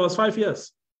tenure was 5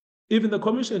 years. Even the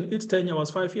commission, its tenure was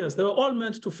 5 years. They were all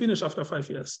meant to finish after 5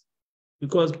 years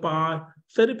because by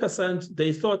 30%,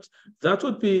 they thought that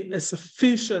would be a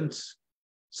sufficient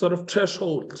sort of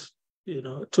threshold, you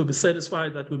know, to be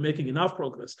satisfied that we're making enough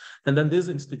progress. And then these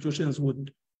institutions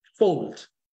would fold.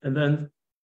 And then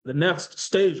the next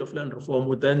stage of land reform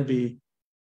would then be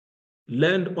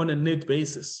land on a need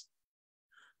basis.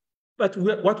 But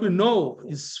what we know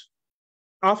is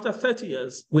after 30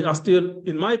 years, we are still,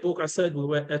 in my book, I said we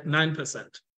were at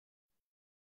 9%.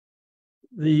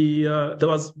 There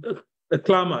was a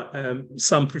clamor,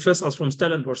 some professors from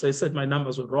Stellenbosch, they said my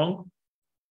numbers were wrong.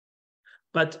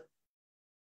 But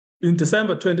in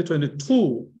December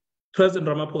 2022, President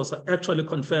Ramaphosa actually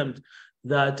confirmed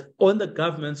that on the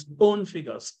government's own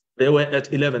figures, they were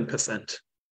at 11%.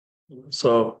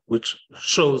 So, which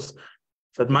shows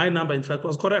that my number, in fact,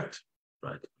 was correct,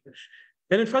 right?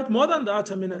 And in fact, more than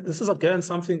that, I mean, this is again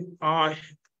something I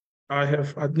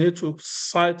need to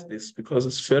cite this because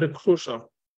it's very crucial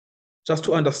just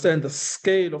to understand the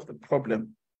scale of the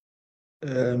problem.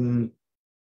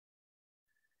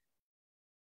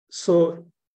 So,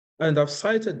 and I've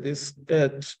cited this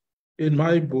in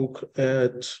my book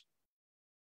at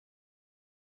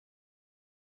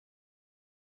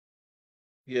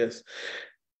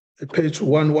page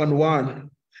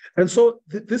 111. And so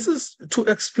this is to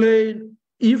explain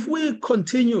if we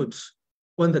continued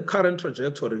on the current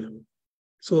trajectory.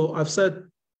 So I've said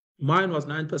mine was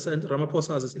 9%,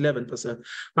 Ramaphosa's is 11%.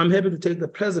 I'm happy to take the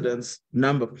president's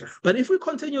number. But if we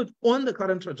continued on the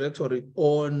current trajectory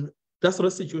on just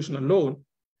restitution alone,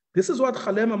 this is what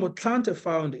Kgalema Motlanthe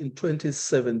found in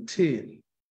 2017,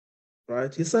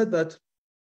 right? He said that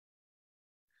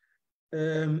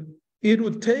it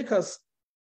would take us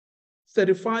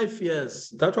 35 years,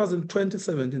 that was in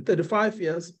 2017, 35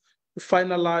 years to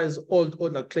finalize all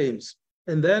order claims,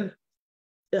 and then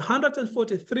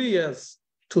 143 years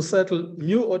to settle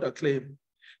new order claim.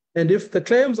 And if the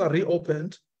claims are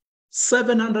reopened,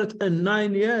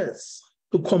 709 years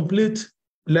to complete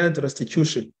land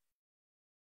restitution.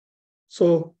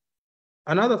 So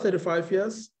another 35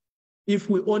 years if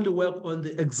we only work on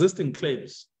the existing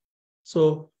claims.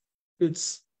 So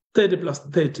it's 30 plus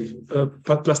 30,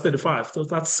 plus 35. So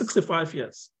that's 65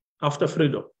 years after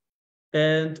freedom.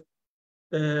 And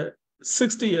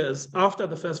 60 years after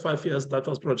the first 5 years that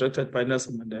was projected by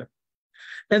Nelson Mandela.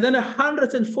 And then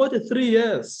 143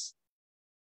 years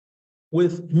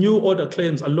with new order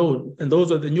claims alone. And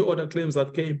those are the new order claims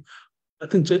that came. I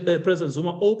think President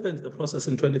Zuma opened the process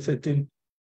in 2013.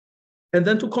 And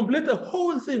then to complete the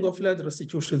whole thing of land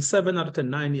restitution,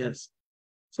 709 years.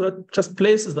 So that just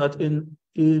places that in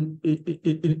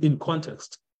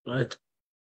context, right?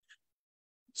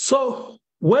 So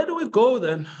where do we go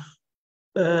then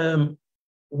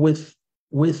with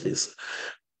this?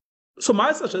 So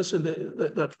my suggestion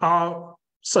that are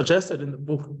suggested in the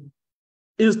book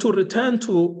is to return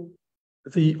to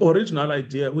the original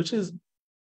idea, which is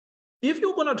if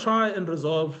you're going to try and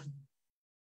resolve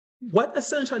what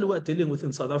essentially we're dealing with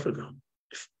in South Africa,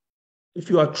 if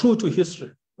you are true to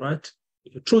history, right?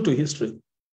 If you're true to history,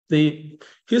 the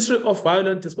history of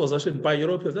violent dispossession by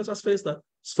Europeans, let's just face that,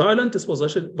 it's violent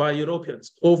dispossession by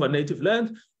Europeans over native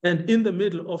land, and in the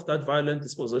middle of that violent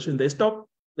dispossession, they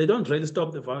don't really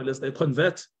stop the violence, they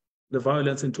convert the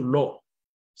violence into law.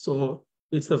 So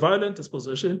it's the violent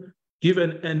dispossession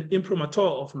given an imprimatur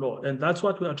of law, and that's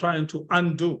what we are trying to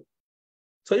undo.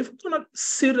 So if we do not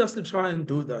seriously try and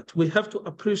do that, we have to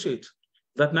appreciate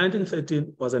that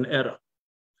 1913 was an error.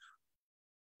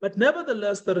 But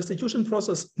nevertheless, the restitution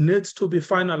process needs to be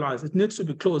finalized. It needs to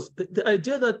be closed. The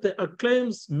idea that there are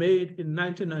claims made in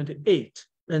 1998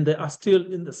 and they are still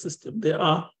in the system. There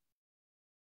are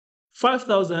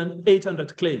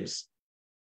 5,800 claims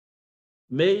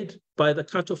made by the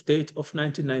cutoff date of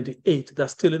 1998. They're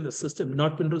still in the system,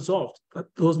 not been resolved. But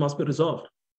those must be resolved.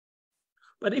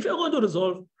 But if you're going to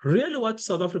resolve, really what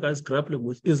South Africa is grappling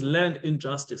with is land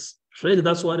injustice. Really,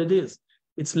 that's what it is.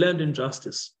 It's land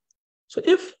injustice. So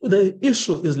if the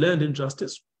issue is land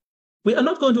injustice, we are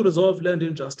not going to resolve land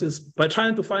injustice by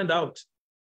trying to find out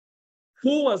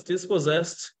who was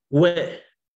dispossessed where.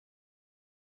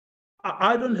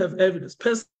 I don't have evidence.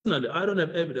 Personally, I don't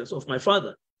have evidence of my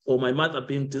father or my mother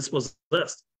being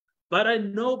dispossessed. But I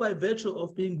know by virtue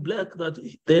of being Black that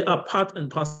they are part and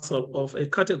parcel of a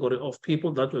category of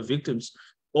people that were victims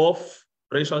of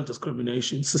racial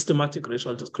discrimination, systematic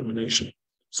racial discrimination.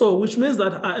 So which means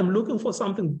that I am looking for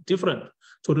something different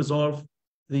to resolve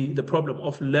the problem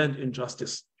of land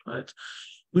injustice, right?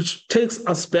 Which takes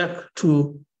us back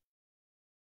to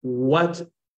what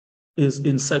is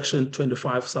in section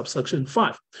 25, subsection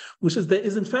 5, which is there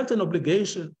is in fact an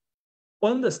obligation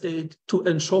on the state to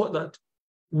ensure that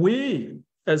we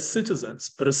as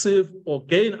citizens receive or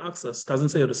gain access, doesn't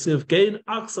say receive, gain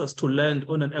access to land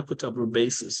on an equitable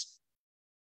basis.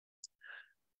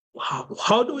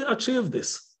 How do we achieve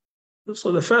this?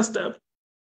 So the first step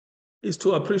is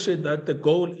to appreciate that the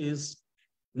goal is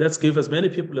let's give as many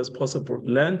people as possible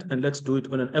land and let's do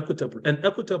it on an equitable. And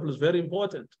equitable is very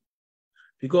important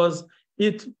because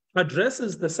it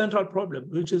addresses the central problem,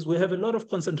 which is we have a lot of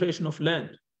concentration of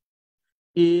land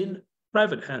in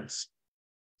private hands.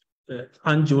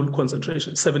 Undue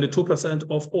concentration. 72%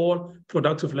 of all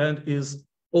productive land is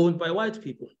owned by white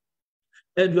people.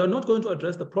 And you are not going to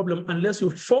address the problem unless you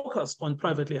focus on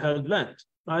privately held land,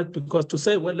 right? Because to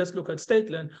say, well, let's look at state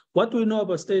land. What do we know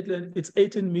about state land? It's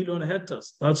 18 million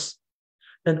hectares.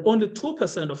 And only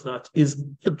 2% of that is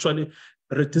actually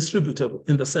redistributable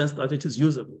in the sense that it is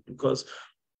usable because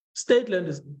state land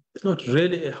is not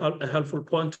really a helpful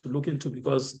point to look into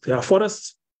because there are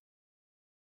forests,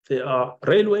 there are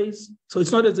railways. So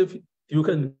it's not as if you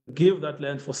can give that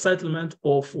land for settlement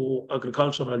or for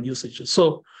agricultural usages.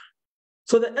 So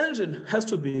the engine has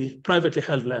to be privately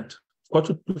held land. We've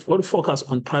got to focus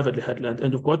on privately held land,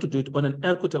 and we've got to do it on an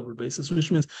equitable basis, which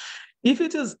means if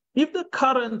the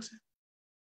current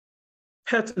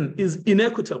pattern is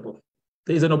inequitable,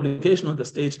 there is an obligation on the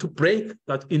state to break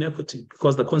that inequity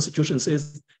because the Constitution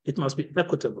says it must be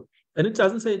equitable. And it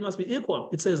doesn't say it must be equal,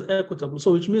 it says equitable.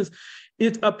 So which means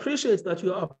it appreciates that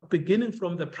you are beginning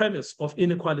from the premise of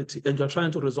inequality and you're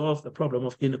trying to resolve the problem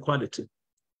of inequality.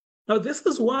 Now, this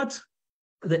is what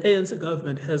the ANC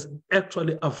government has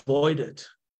actually avoided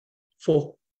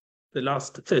for the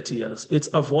last 30 years. It's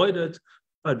avoided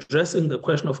addressing the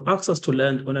question of access to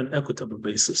land on an equitable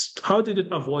basis. How did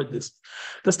it avoid this?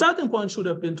 The starting point should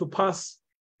have been to pass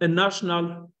a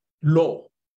national law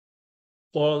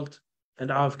called,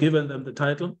 and I've given them the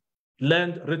title,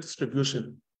 Land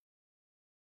Redistribution,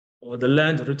 or the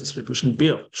Land Redistribution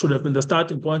Bill. Should have been the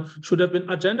starting point, should have been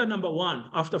agenda number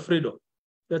 1 after freedom.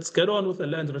 Let's get on with the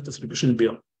Land Redistribution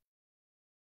Bill.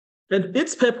 And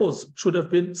its purpose should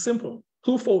have been simple,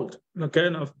 twofold.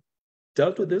 Again, I've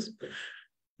dealt with this.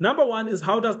 Number 1 is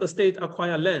how does the state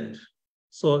acquire land?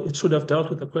 So it should have dealt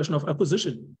with the question of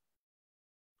acquisition.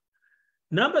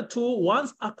 Number 2,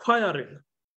 once acquiring,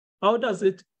 how does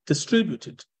it distribute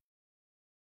it?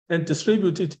 And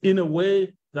distribute it in a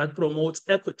way that promotes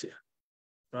equity,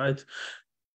 right?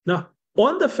 Now,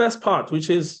 on the first part,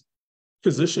 which is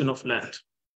acquisition of land,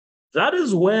 that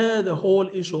is where the whole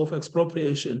issue of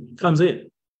expropriation comes in,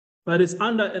 but it's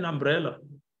under an umbrella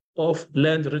of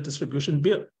Land Redistribution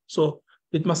Bill. So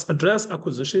it must address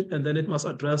acquisition and then it must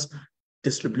address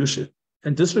distribution.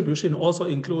 And distribution also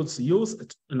includes use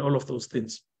and all of those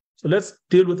things. So let's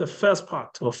deal with the first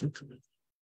part of it.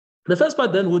 The first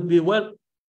part then would be, well,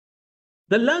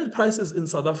 the land prices in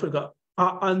South Africa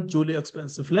are unduly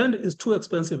expensive. Land is too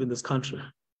expensive in this country.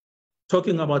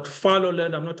 Talking about fallow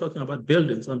land, I'm not talking about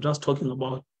buildings, I'm just talking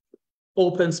about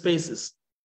open spaces.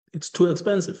 It's too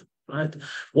expensive, right?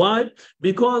 Why?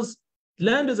 Because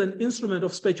land is an instrument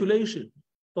of speculation,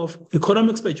 of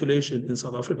economic speculation in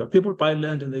South Africa. People buy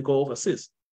land and they go overseas.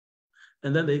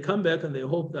 And then they come back and they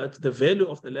hope that the value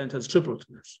of the land has tripled.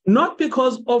 Not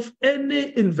because of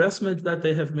any investment that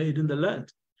they have made in the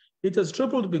land. It has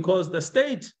tripled because the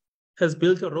state has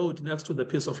built a road next to the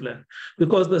piece of land,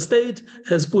 because the state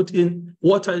has put in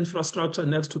water infrastructure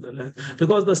next to the land,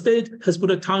 because the state has put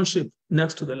a township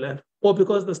next to the land, or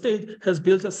because the state has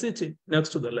built a city next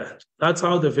to the land. That's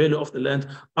how the value of the land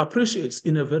appreciates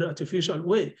in a very artificial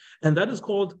way. And that is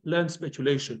called land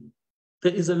speculation.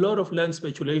 There is a lot of land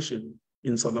speculation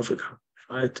in South Africa,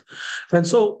 right? And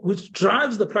so, which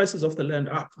drives the prices of the land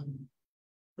up.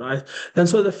 Right? And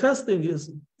so the first thing is,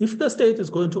 if the state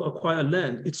is going to acquire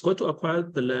land, it's got to acquire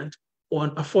the land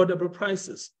on affordable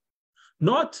prices,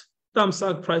 not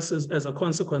thumbsuck prices as a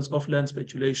consequence of land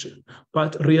speculation,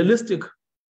 but realistic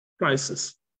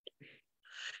prices.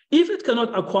 If it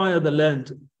cannot acquire the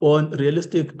land on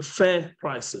realistic, fair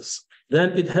prices,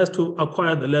 then it has to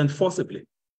acquire the land forcibly.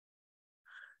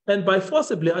 And by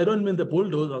forcibly, I don't mean the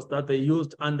bulldozers that they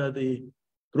used under the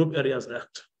Group Areas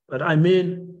Act. But I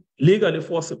mean legally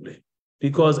forcibly,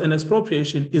 because an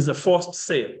expropriation is a forced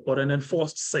sale or an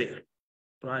enforced sale,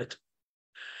 right?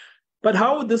 But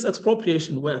how would this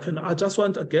expropriation work? And I just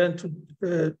want again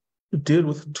to deal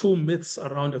with 2 myths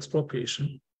around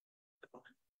expropriation.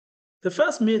 The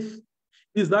first myth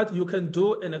is that you can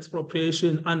do an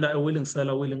expropriation under a willing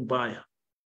seller, willing buyer.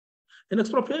 An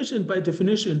expropriation, by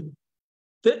definition,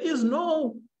 there is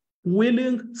no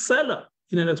willing seller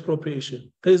in an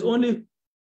expropriation. There is only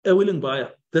a willing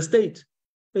buyer, the state.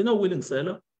 There's no willing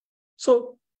seller.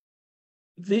 So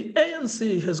the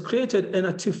ANC has created an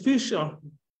artificial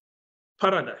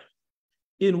paradigm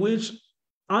in which,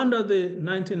 under the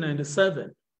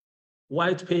 1997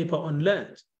 white paper on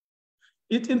land,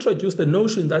 it introduced the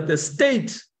notion that the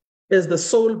state, as the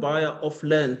sole buyer of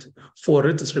land for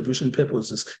redistribution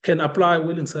purposes, can apply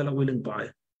willing seller, willing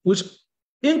buyer, which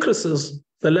increases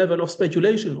the level of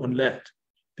speculation on land.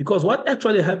 Because what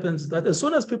actually happens is that as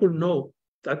soon as people know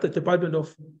that the Department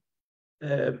of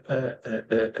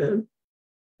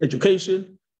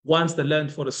Education wants the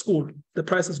land for a school, the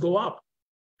prices go up,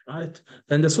 right?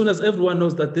 And as soon as everyone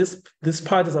knows that this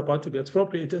part is about to be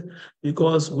expropriated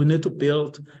because we need to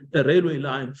build a railway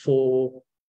line for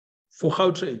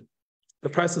Gautrain, the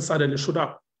prices suddenly shoot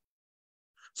up.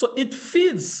 So it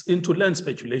feeds into land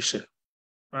speculation.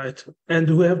 Right?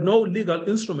 And we have no legal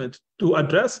instrument to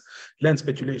address land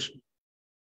speculation.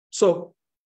 So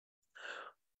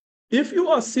if you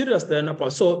are serious then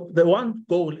about, so the one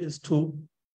goal is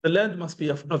the land must be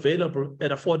available at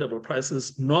affordable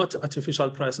prices, not artificial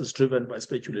prices driven by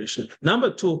speculation. Number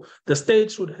two, the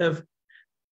state should have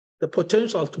the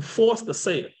potential to force the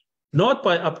sale, not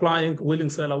by applying willing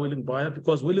seller, willing buyer,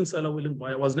 because willing seller, willing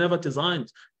buyer was never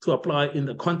designed to apply in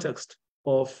the context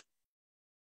of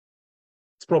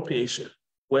expropriation,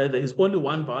 where there is only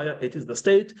one buyer, it is the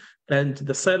state, and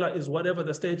the seller is whatever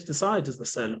the state decides is the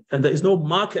seller. And there is no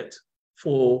market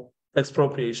for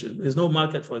expropriation. There's no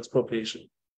market for expropriation.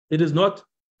 It is not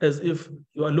as if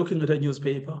you are looking at a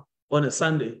newspaper on a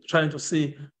Sunday trying to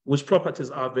see which properties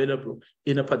are available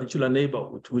in a particular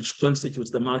neighborhood, which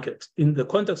constitutes the market. In the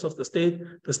context of the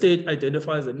state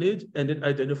identifies a need and it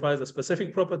identifies a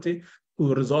specific property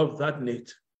to resolve that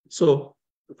need. So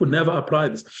it could never apply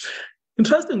this.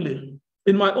 Interestingly,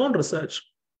 in my own research,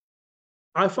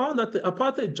 I found that the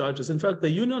apartheid judges, in fact, the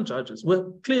union judges,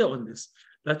 were clear on this,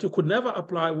 that you could never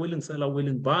apply willing seller,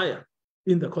 willing buyer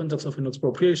in the context of an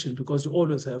expropriation, because you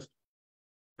always have,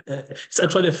 it's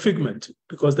actually a figment,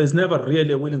 because there's never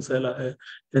really a willing seller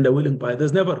and a willing buyer.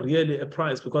 There's never really a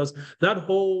price, because that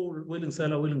whole willing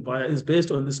seller, willing buyer is based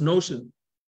on this notion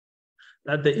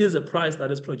that there is a price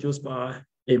that is produced by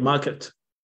a market.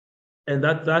 And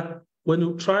that when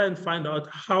you try and find out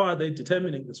how are they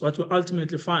determining this, what you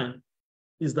ultimately find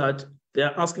is that they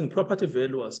are asking property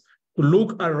valuers to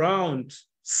look around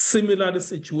similarly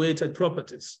situated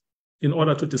properties in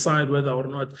order to decide whether or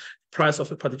not price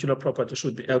of a particular property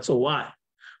should be X or Y.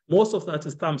 Most of that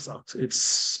is thumbs up. It's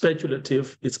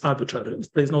speculative, it's arbitrary.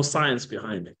 There's no science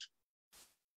behind it.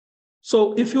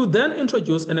 So if you then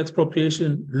introduce an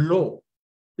expropriation law,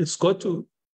 it's got to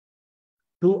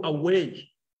do away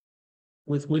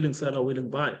with willing seller, willing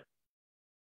buyer.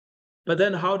 But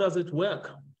then how does it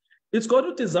work? It's got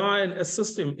to design a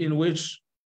system in which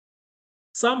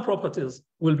some properties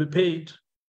will be paid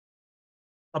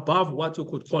above what you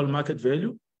could call market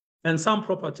value, and some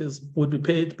properties would be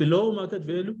paid below market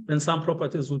value, and some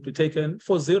properties would be taken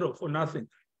for zero, for nothing,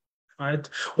 right?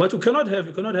 What you cannot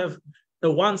have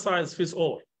a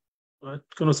one-size-fits-all, right?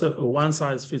 You cannot say a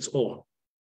one-size-fits-all,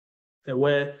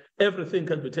 where everything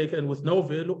can be taken with no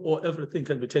value or everything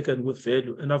can be taken with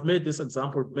value. And I've made this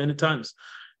example many times.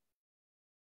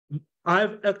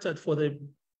 I've acted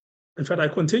in fact, I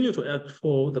continue to act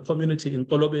for the community in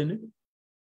Kolobeni.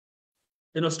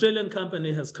 An Australian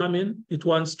company has come in, it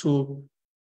wants to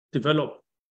develop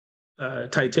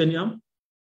titanium,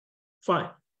 fine.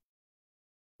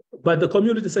 But the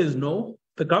community says no,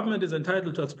 the government is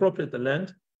entitled to expropriate the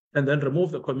land and then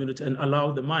remove the community and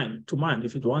allow the mine to mine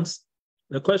if it wants.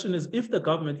 The question is, if the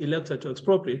government elected to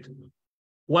expropriate,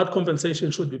 what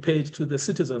compensation should be paid to the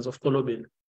citizens of Kolobeni?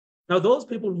 Now, those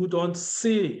people who don't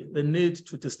see the need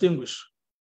to distinguish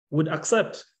would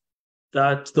accept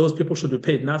that those people should be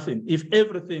paid nothing if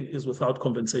everything is without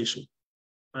compensation,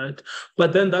 right?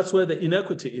 But then that's where the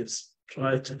inequity is,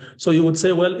 right? So you would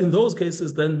say, well, in those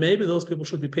cases, then maybe those people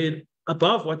should be paid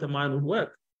above what the mine would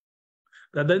work.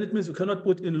 But then it means you cannot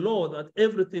put in law that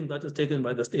everything that is taken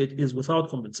by the state is without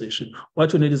compensation.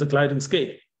 What you need is a gliding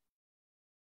scale.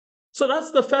 So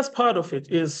that's the first part of it,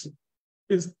 is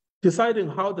deciding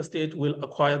how the state will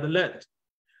acquire the land.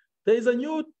 There is a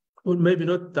new, well, maybe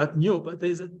not that new, but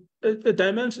there is a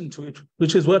dimension to it,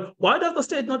 which is, well, why does the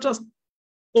state not just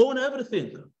own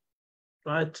everything,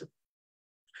 right?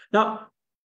 Now,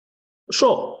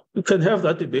 sure, you can have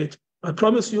that debate. I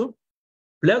promise you,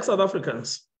 Black South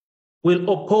Africans will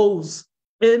oppose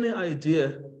any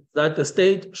idea that the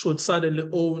state should suddenly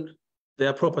own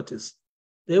their properties.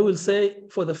 They will say,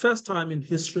 for the first time in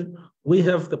history, we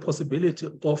have the possibility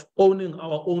of owning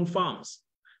our own farms.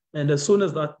 And as soon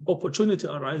as that opportunity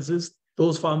arises,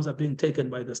 those farms are being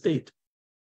taken by the state.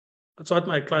 That's what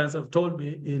my clients have told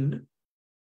me in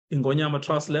Ngonyama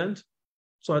Trust Land.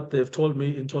 That's what they've told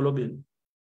me in Tolobin.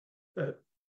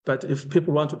 But if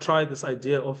people want to try this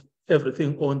idea of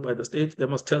everything owned by the state, they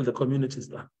must tell the communities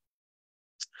that.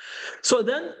 So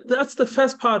then that's the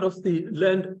first part of the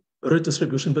land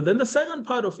redistribution. But then the second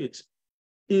part of it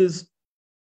is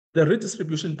the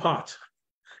redistribution part.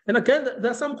 And again,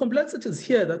 there are some complexities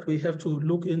here that we have to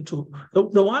look into.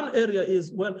 The one area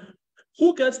is, well,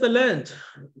 who gets the land,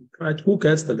 right? Who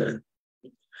gets the land?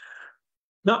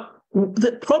 Now,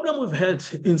 the problem we've had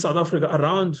in South Africa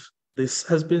around this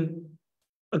has been,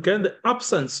 again, the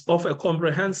absence of a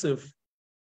comprehensive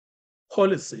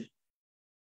policy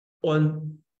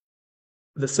on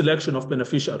the selection of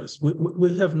beneficiaries.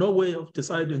 We have no way of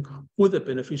deciding who the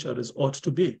beneficiaries ought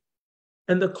to be.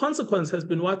 And the consequence has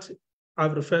been what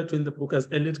I've referred to in the book as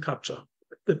elite capture.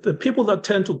 The people that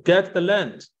tend to get the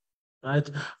land right,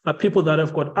 are people that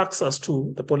have got access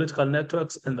to the political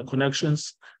networks and the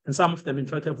connections, and some of them, in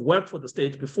fact, have worked for the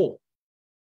state before.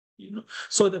 You know?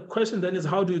 So the question then is,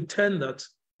 how do you turn that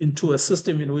into a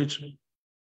system in which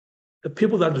the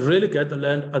people that really get the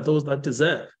land are those that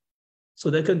deserve? So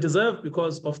they can deserve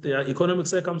because of their economic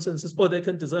circumstances, or they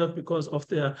can deserve because of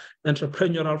their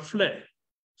entrepreneurial flair.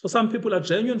 So some people are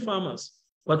genuine farmers,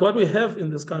 but what we have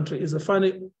in this country is a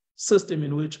funny system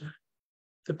in which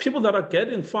the people that are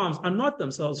getting farms are not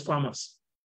themselves farmers.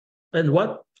 And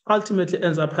what ultimately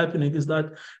ends up happening is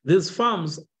that these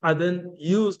farms are then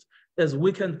used as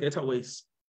weekend getaways,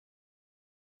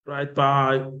 right,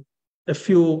 by a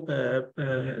few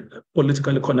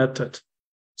politically connected.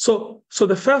 So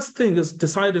the first thing is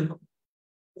deciding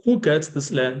who gets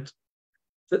this land.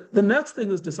 The next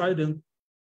thing is deciding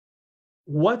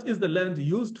what is the land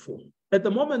used for. At the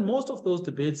moment, most of those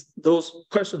debates, those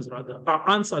questions rather, are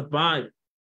answered by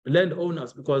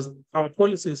landowners because our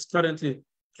policy is currently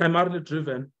primarily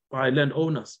driven by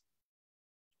landowners.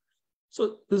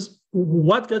 So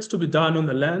what gets to be done on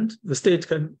the land, the state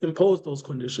can impose those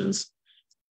conditions.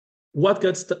 What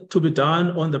gets to be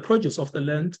done on the produce of the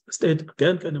land, the state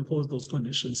again can impose those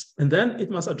conditions. And then it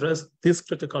must address this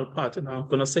critical part, and I'm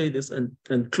going to say this and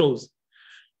close.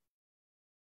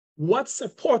 What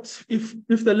support, if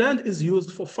the land is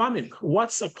used for farming,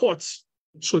 what support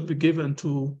should be given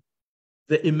to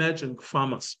the emerging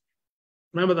farmers?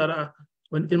 Remember that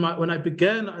when I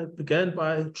began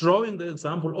by drawing the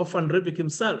example of Van Riebeeck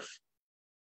himself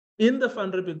in the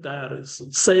Van Riebeeck diaries,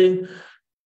 saying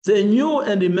the new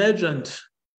and emergent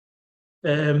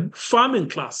farming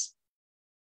class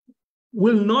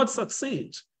will not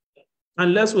succeed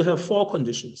unless we have 4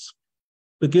 conditions.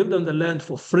 We give them the land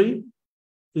for free,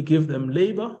 we give them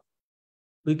labor,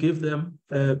 we give them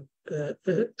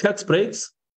tax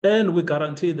breaks, and we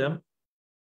guarantee them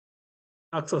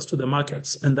access to the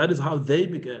markets. And that is how they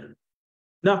began.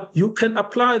 Now, you can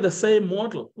apply the same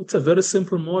model. It's a very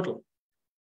simple model.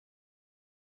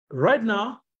 Right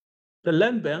now, the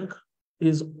land bank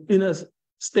is in a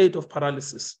state of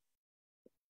paralysis.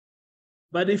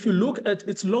 But if you look at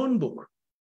its loan book,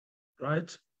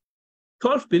 right,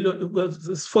 12 billion, well,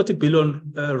 there's 40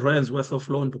 billion rands worth of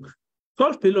loan book.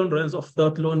 12 billion rands of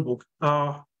that loan book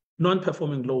are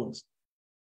non-performing loans,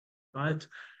 right?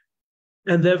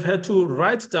 And they've had to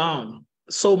write down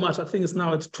so much, I think it's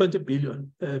now at 20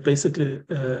 billion, basically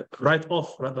write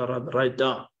off rather than write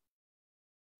down.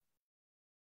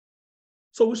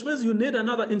 So which means you need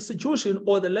another institution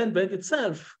or the land bank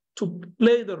itself to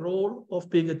play the role of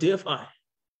being a DFI,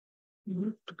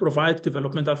 to provide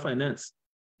developmental finance.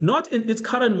 Not in its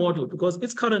current model, because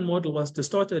its current model was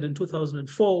distorted in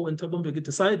 2004 when Thabo Mbeki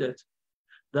decided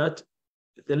that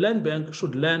the land bank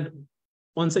should lend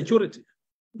on security.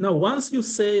 Now, once you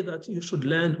say that you should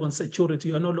lend on security,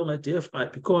 you are no longer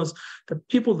DFI, because the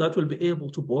people that will be able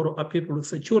to borrow are people with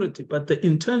security. But the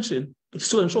intention is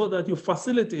to ensure that you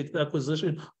facilitate the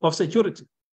acquisition of security,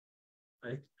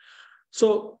 right?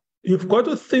 So you've got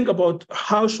to think about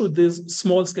how should these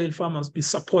small-scale farmers be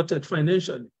supported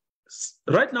financially.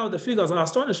 Right now, the figures are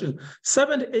astonishing.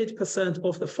 78%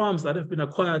 of the farms that have been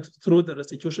acquired through the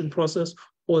restitution process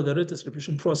or the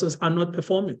redistribution process are not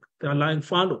performing. They are lying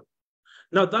fallow.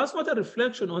 Now, that's not a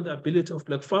reflection on the ability of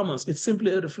Black farmers. It's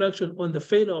simply a reflection on the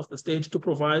failure of the state to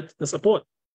provide the support.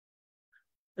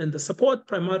 And the support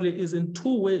primarily is in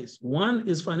 2 ways. 1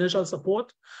 is financial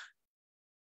support,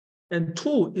 and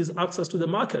 2 is access to the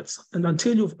markets. And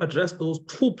until you've addressed those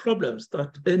 2 problems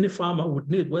that any farmer would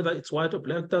need, whether it's white or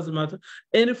Black, doesn't matter,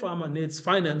 any farmer needs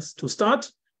finance to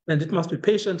start, and it must be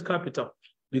patient capital,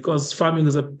 because farming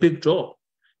is a big job.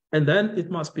 And then it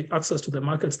must be access to the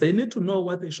markets. They need to know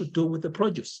what they should do with the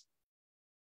produce.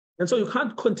 And so you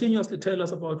can't continuously tell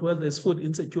us about, well, there's food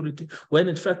insecurity, when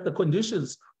in fact the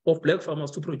conditions of Black farmers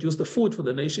to produce the food for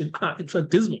the nation are in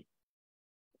fact dismal.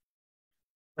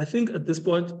 I think at this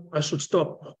point I should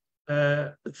stop.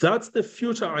 That's the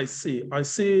future I see. I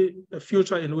see a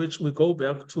future in which we go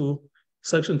back to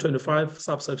Section 25,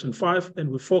 subsection 5, and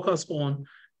we focus on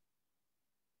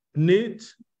need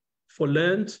for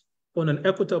land on an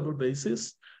equitable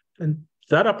basis, and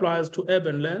that applies to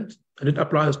urban land, and it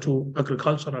applies to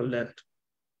agricultural land.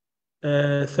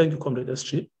 Thank you, Comrade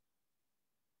SG.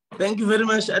 Thank you very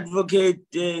much, Advocate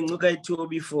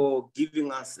Ngcukaitobi, for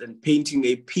giving us and painting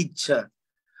a picture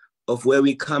of where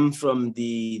we come from,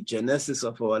 the genesis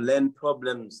of our land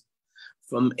problems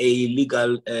from a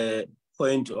legal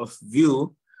point of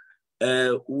view.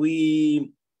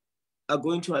 We are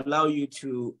going to allow you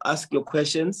to ask your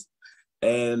questions.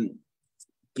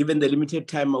 Given the limited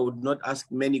time, I would not ask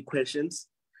many questions.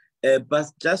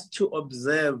 But just to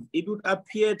observe, it would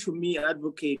appear to me,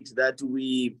 Advocate, that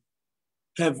we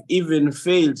have even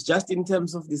failed just in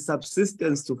terms of the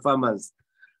subsistence to farmers.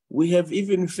 We have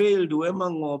even failed where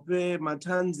Mangope,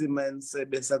 Matanzima, and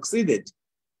Sebe succeeded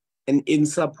in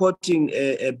supporting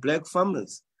black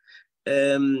farmers.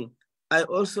 I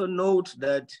also note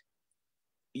that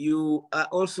you are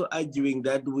also arguing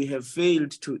that we have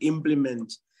failed to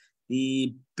implement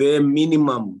the bare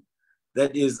minimum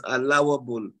that is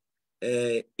allowable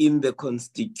in the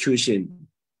Constitution.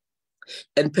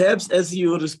 And perhaps as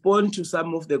you respond to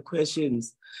some of the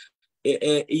questions,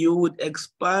 you would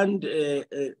expand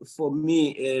for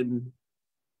me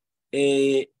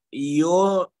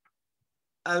your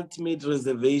ultimate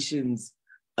reservations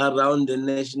around the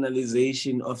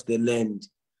nationalization of the land.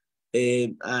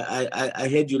 I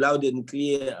heard you loud and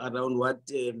clear around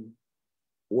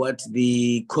what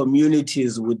the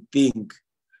communities would think.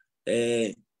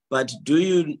 But do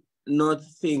you not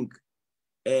think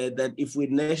that if we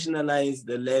nationalize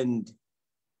the land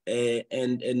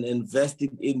and invest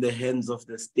it in the hands of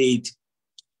the state,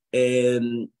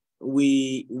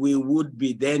 we would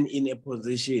be then in a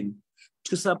position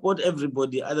to support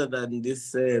everybody other than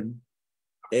this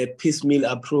piecemeal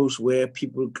approach where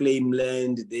people claim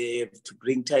land, they have to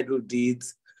bring title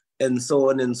deeds, and so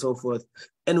on and so forth.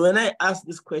 And when I ask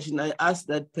this question, I ask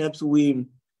that perhaps we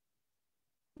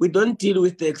don't deal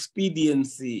with the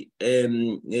expediency that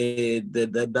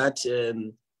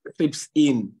creeps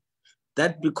in,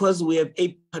 that because we have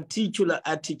a particular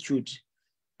attitude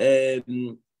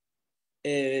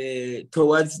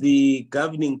towards the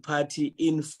governing party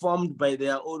informed by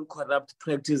their own corrupt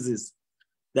practices,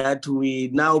 that we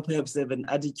now perhaps have an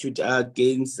attitude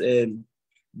against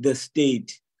the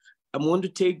state. I'm going to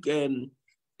take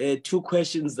 2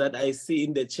 questions that I see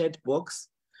in the chat box,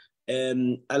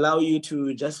 allow you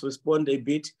to just respond a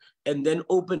bit, and then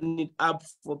open it up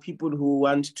for people who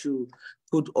want to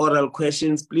put oral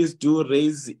questions. Please do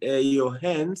raise your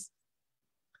hands.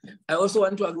 I also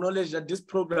want to acknowledge that this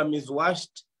program is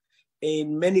watched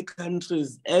in many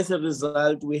countries. As a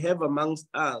result, we have amongst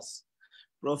us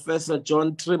Professor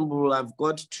John Trimble. I've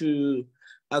got to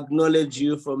acknowledge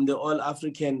you from the All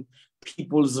African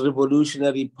People's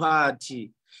Revolutionary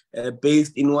Party,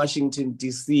 based in Washington,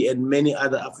 D.C. and many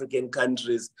other African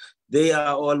countries. They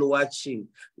are all watching.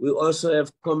 We also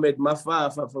have Comrade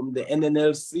Mafafa from the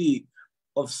NNLC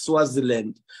of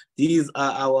Swaziland. These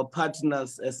are our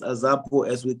partners as AZAPO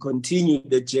as we continue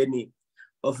the journey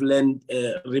of land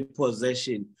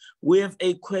repossession. We have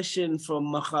a question from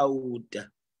Mahauda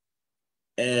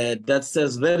that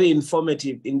says, very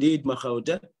informative indeed,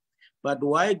 Mahauda, but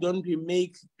why don't we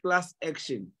make class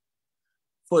action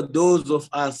for those of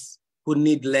us who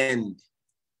need land?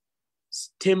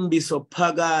 Tembiso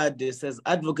Pagade says,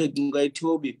 Advocate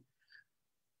Ngcukaitobi,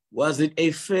 was it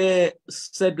a fair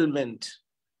settlement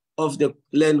of the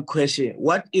land question?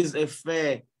 What is a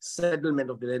fair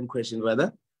settlement of the land question,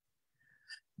 rather?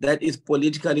 That is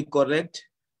politically correct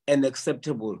and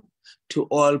acceptable to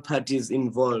all parties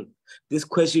involved. This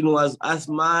question was asked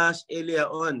much earlier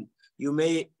on. You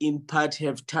may in part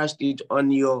have touched it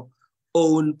on your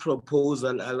own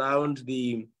proposal around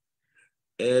the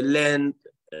land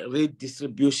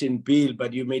redistribution bill,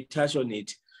 but you may touch on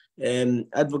it.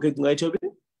 Advocate Ngcukaitobi?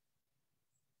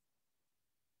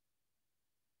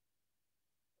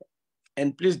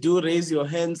 And please do raise your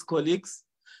hands, colleagues,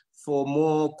 for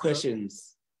more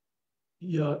questions.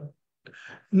 Yeah.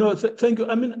 No, thank you.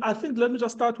 I mean, I think let me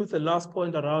just start with the last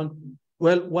point around,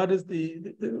 well, what is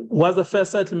was the fair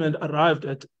settlement arrived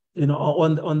at,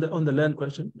 on the land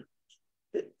question?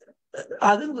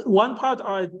 I think one part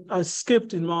I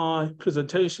skipped in my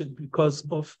presentation because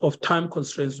of time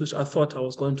constraints, which I thought I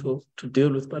was going to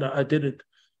deal with, but I didn't,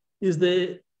 is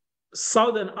the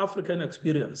Southern African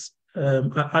experience.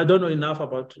 I don't know enough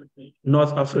about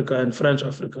North Africa and French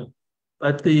Africa,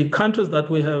 but the countries that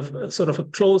we have sort of a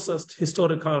closest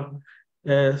historical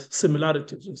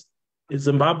similarities is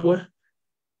Zimbabwe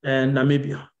and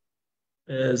Namibia.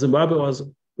 Zimbabwe was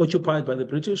occupied by the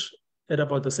British at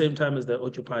about the same time as they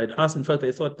occupied us. In fact,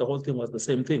 they thought the whole thing was the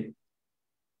same thing.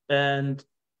 And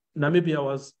Namibia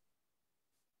was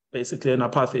basically an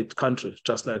apartheid country,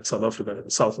 just like South Africa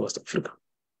and Southwest Africa.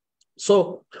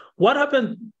 So what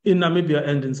happened in Namibia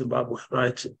and in Zimbabwe,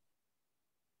 right?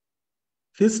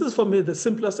 This is, for me, the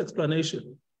simplest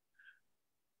explanation.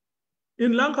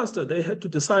 In Lancaster, they had to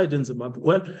decide in Zimbabwe,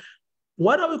 well,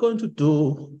 what are we going to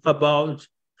do about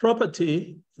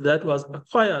property that was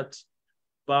acquired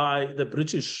by the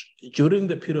British during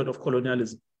the period of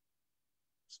colonialism?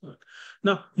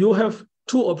 Now, you have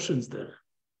 2 options there.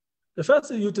 The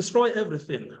first is you destroy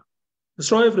everything.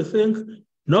 Destroy everything,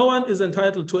 No one is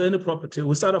entitled to any property.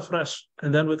 We start afresh,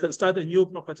 and then we can start a new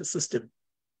property system.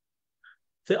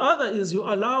 The other is you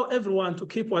allow everyone to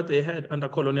keep what they had under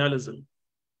colonialism.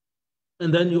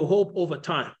 And then you hope over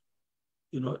time,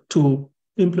 to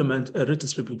implement a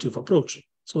redistributive approach.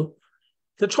 So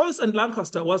the choice in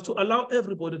Lancaster was to allow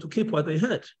everybody to keep what they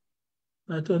had.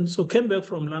 Right? And so came back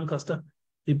from Lancaster.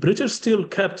 The British still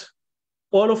kept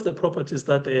all of the properties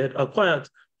that they had acquired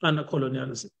under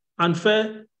colonialism,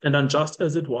 unfair and unjust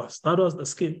as it was. That was the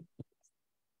scheme.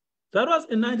 That was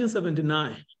in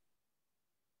 1979.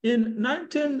 In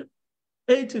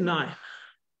 1989,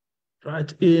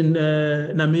 right, in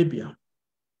Namibia,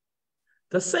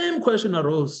 the same question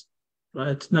arose,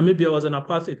 right? Namibia was an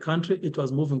apartheid country. It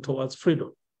was moving towards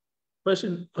freedom.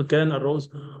 Question again arose,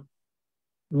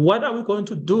 what are we going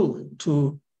to do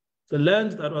to the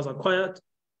land that was acquired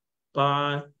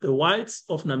by the whites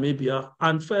of Namibia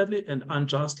unfairly and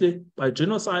unjustly, by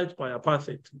genocide, by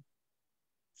apartheid?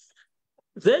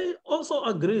 They also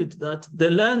agreed that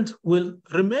the land will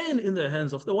remain in the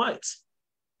hands of the whites,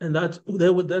 and that they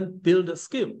would then build a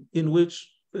scheme in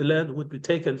which the land would be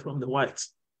taken from the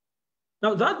whites.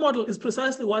 Now, that model is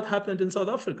precisely what happened in South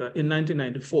Africa in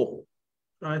 1994,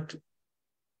 right?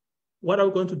 What are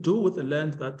we going to do with the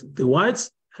land that the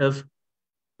whites have,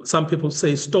 some people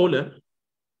say, stolen,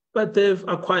 but they've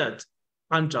acquired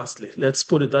unjustly? Let's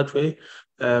put it that way,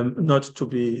 not to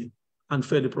be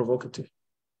unfairly provocative.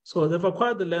 So they've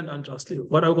acquired the land unjustly.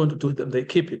 What are we going to do with them? They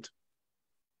keep it.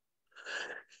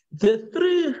 The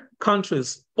three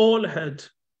countries all had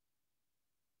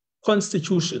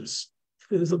constitutions.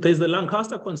 There's the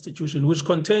Lancaster Constitution, which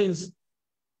contains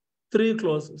 3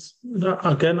 clauses.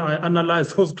 Again, I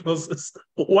analyze those clauses.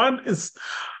 One is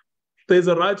there's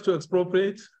a right to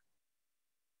expropriate.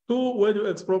 2, when you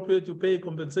expropriate, you pay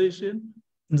compensation.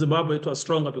 In Zimbabwe, it was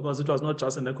stronger because it was not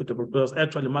just an equitable, it was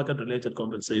actually market-related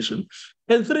compensation.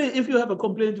 And 3, if you have a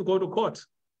complaint, you go to court.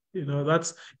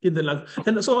 That's in the land.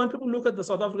 And so when people look at the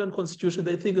South African Constitution,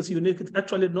 they think it's unique. It's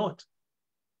actually not.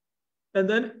 And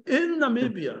then in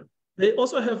Namibia, they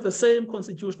also have the same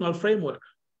constitutional framework.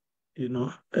 You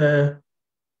can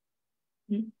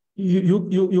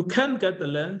get the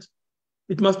land.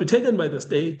 It must be taken by the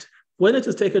state. When it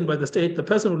is taken by the state, the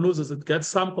person who loses it gets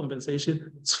some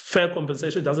compensation. It's fair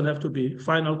compensation. It doesn't have to be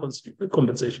final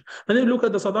compensation. And then you look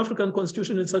at the South African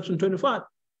Constitution in Section 25.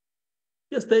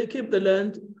 Yes, they keep the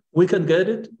land. We can get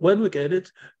it. When we get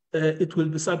it, it will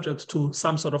be subject to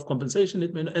some sort of compensation.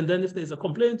 And then if there's a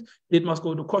complaint, it must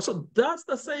go to court. So that's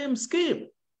the same scheme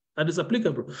that is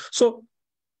applicable. So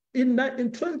in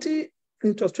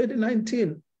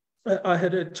 2019, I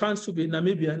had a chance to be in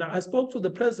Namibia, and I spoke to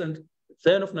the president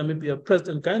then of Namibia,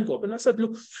 President Geingob, and I said,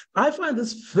 look, I find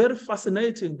this very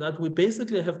fascinating that we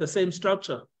basically have the same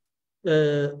structure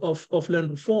of land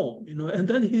reform, And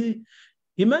then he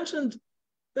mentioned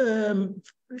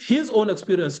his own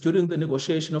experience during the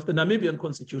negotiation of the Namibian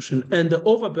constitution and the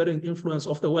overbearing influence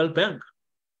of the World Bank.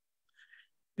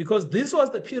 Because this was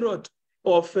the period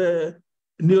of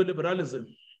neoliberalism,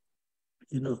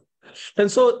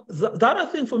 And so that, I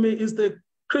think, for me, is the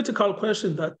critical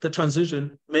question that the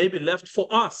transition may be left for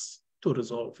us to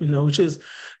resolve, which is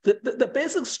the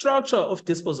basic structure of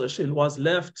dispossession was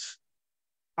left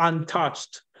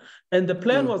untouched. And the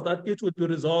plan was that it would be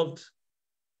resolved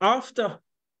after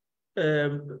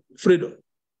freedom.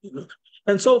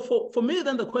 And so for me,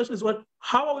 then the question is,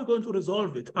 how are we going to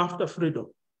resolve it after freedom?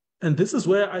 And this is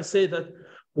where I say that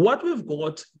what we've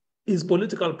got is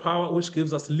political power, which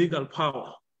gives us legal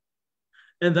power.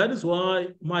 And that is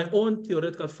why my own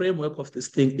theoretical framework of this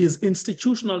thing is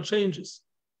institutional changes.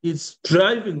 It's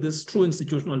driving this true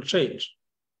institutional change,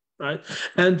 right?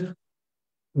 And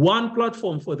one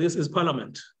platform for this is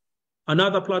Parliament.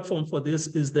 Another platform for this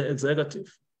is the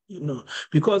executive,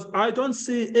 because I don't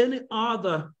see any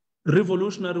other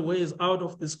revolutionary ways out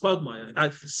of this quagmire. I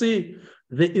see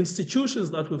the institutions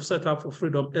that we've set up for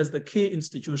freedom as the key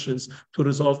institutions to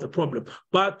resolve the problem.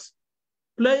 But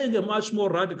playing a much more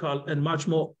radical and much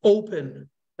more open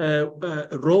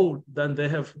role than they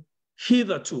have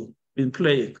hitherto been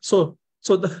playing.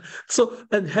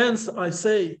 And hence I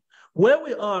say, where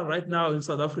we are right now in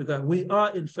South Africa, we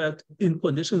are in fact in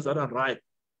conditions that are ripe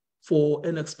for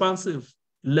an expansive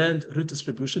land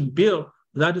redistribution bill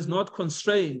that is not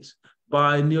constrained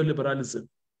by neoliberalism.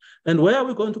 And where are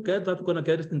we going to get that? We're going to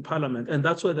get it in Parliament. And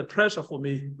that's where the pressure for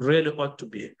me really ought to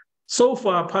be. So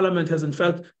far, Parliament has in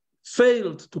fact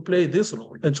failed to play this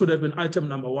role and should have been item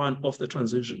number 1 of the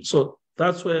transition. So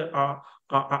that's where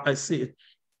I see it.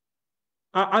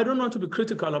 I don't want to be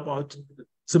critical about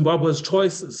Zimbabwe's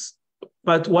choices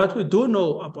But what we do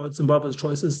know about Zimbabwe's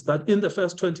choice is that in the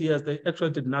first 20 years, they actually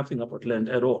did nothing about land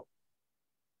at all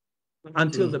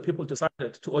until the people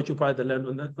decided to occupy the land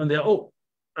on their own,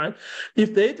 right?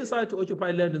 If they decide to occupy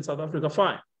land in South Africa,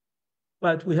 fine.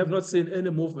 But we have not seen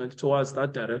any movement towards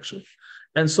that direction.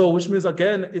 And so, which means,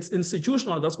 again, it's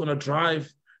institutional that's going to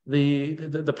drive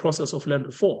the process of land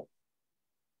reform.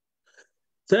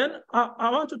 Then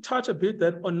I want to touch a bit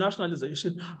then on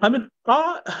nationalization. I mean,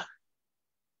 I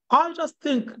just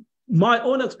think my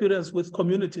own experience with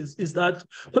communities is that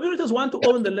communities want to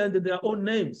own the land in their own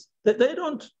names. They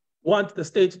don't want the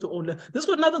state to own land. This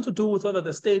got nothing to do with whether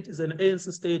the state is an ANC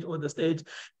state or the state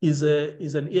is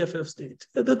an EFF state.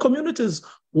 The communities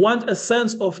want a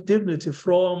sense of dignity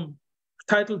from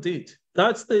title deed.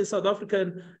 That's the South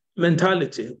African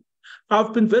mentality.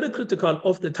 I've been very critical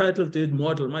of the title deed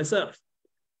model myself.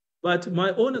 But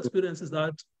my own experience is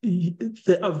that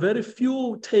there are very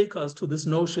few takers to this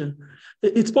notion.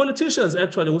 It's politicians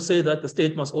actually who say that the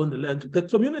state must own the land. The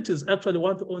communities actually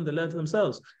want to own the land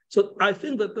themselves. So I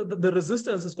think that the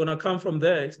resistance is going to come from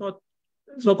there. It's not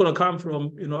going to come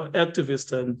from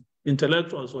activists and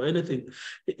intellectuals or anything.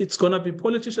 It's going to be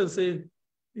politicians saying,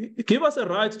 give us a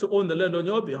right to own the land on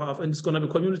your behalf, and it's going to be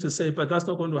communities saying, but that's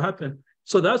not going to happen.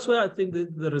 So that's where I think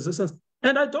the resistance.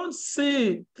 And I don't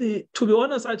see to be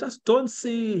honest, I just don't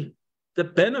see the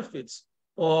benefits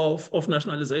of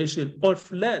nationalization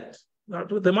of land.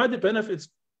 There might be benefits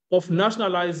of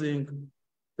nationalizing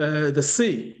the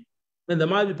sea, and there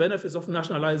might be benefits of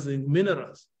nationalizing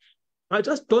minerals. I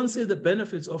just don't see the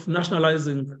benefits of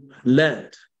nationalizing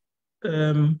land.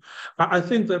 I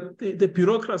think that the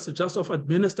bureaucracy just of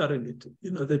administering it,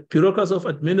 the bureaucracy of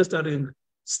administering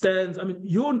stands. I mean,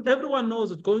 everyone knows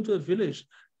that going to a village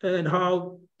and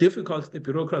how difficult the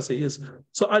bureaucracy is.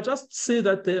 So I just see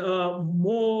that there are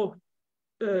more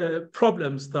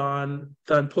problems than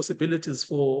possibilities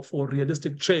for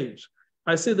realistic change.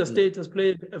 I see the state has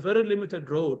played a very limited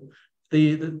role,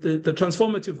 the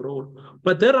transformative role,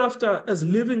 but thereafter as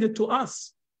leaving it to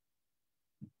us.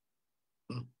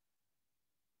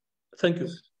 Thank you.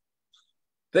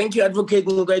 Thank you, Advocate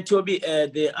Ngcukaitobi.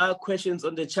 There are questions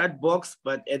on the chat box,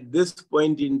 but at this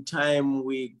point in time,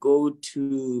 we go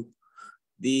to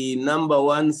the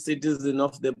 #1 citizen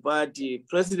of the party,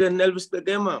 President Nelvis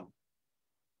Begema.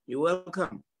 You're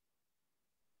welcome.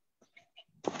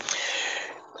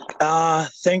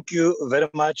 Thank you very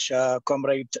much,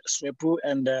 Comrade Swepu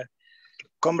and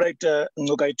Comrade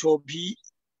Ngcukaitobi.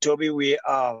 Toby, we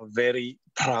are very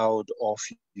proud of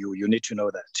you. You need to know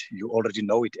that. You already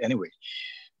know it anyway.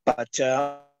 But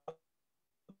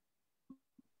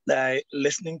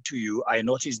listening to you, I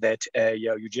noticed that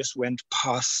you just went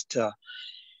past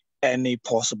any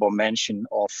possible mention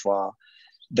of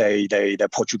the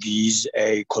Portuguese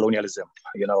colonialism,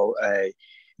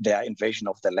 their invasion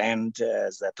of the land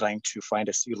as they're trying to find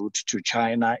a sea route to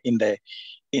China in the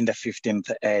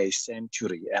 15th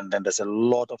century. And then there's a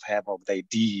lot of havoc they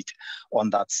did on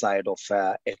that side of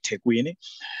eThekwini.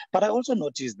 But I also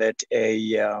noticed that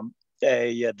there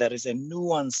is a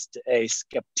nuanced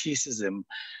skepticism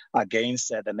against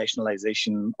the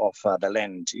nationalization of the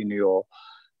land in your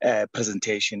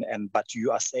presentation. But you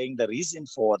are saying the reason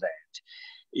for that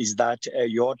is that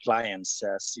your clients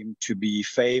seem to be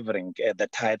favoring the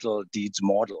title deeds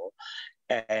model.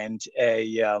 And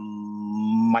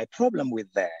my problem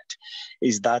with that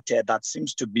is that that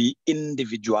seems to be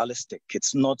individualistic.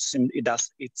 It's not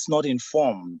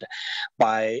informed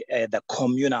by the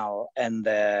communal and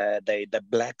the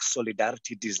Black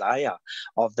solidarity desire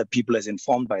of the people as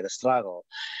informed by the struggle.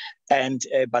 And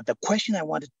but the question I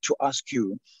wanted to ask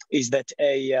you is that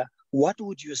what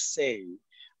would you say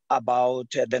about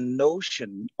the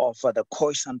notion of the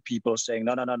Khoisan people saying,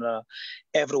 no,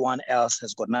 everyone else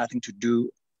has got nothing to do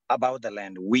about the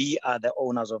land. We are the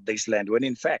owners of this land. When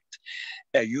in fact,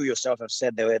 you yourself have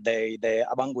said the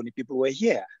Abanguni people were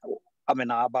here,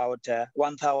 about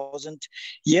 1,000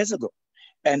 years ago.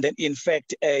 And then in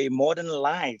fact, a modern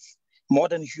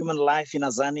human life in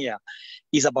Azania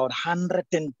is about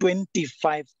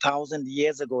 125,000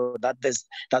 years ago. That's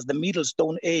the Middle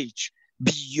Stone Age,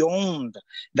 beyond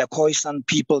the Khoisan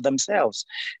people themselves.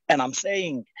 And I'm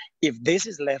saying, if this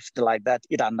is left like that,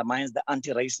 it undermines the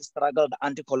anti-racist struggle, the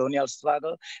anti-colonial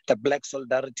struggle, the Black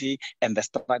solidarity, and the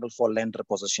struggle for land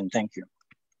repossession. Thank you.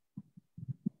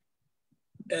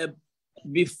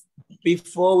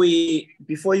 Before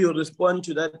you respond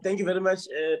to that, thank you very much,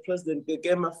 President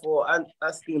Begema, for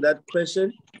asking that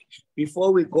question.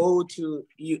 Before we go to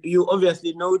you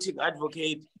obviously noting,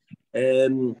 Advocate,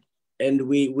 and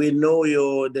we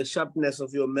know the sharpness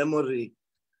of your memory.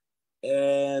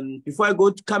 Before I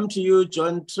come to you,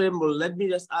 John Tremble, let me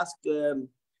just ask,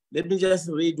 let me just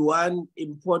read one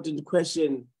important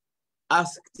question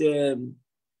asked,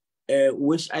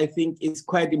 which I think is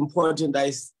quite important.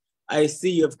 I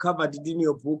see you've covered it in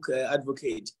your book,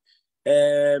 Advocate.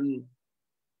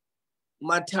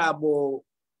 Matabo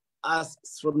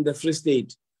asks from the Free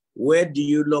State, where do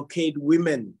you locate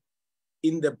women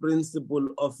in the principle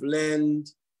of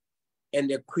land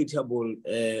and equitable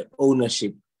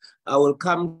ownership? I will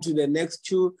come to the next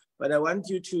two, but I want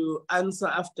you to answer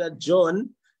after John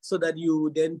so that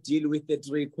you then deal with the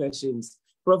three questions.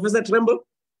 Professor Tremble?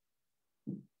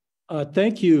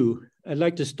 Thank you. I'd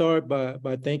like to start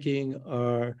by thanking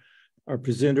our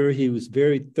presenter. He was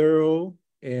very thorough,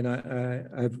 and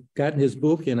I've gotten his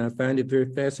book and I find it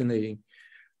very fascinating.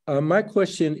 My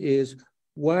question is,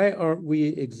 why aren't we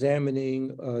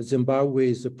examining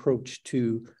Zimbabwe's approach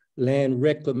to land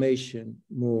reclamation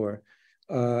more?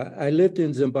 I lived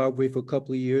in Zimbabwe for a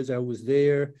couple of years. I was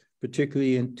there,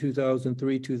 particularly in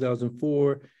 2003,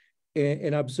 2004,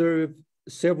 and observed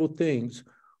several things.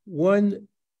 One,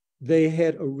 they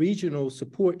had a regional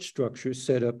support structure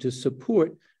set up to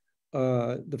support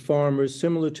the farmers,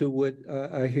 similar to what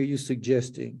I hear you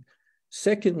suggesting.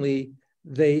 Secondly,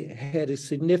 they had a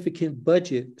significant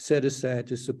budget set aside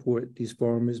to support these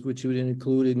farmers, which would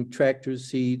include tractors,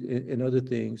 seed, and other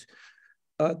things.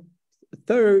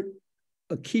 Third,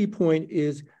 a key point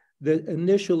is the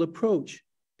initial approach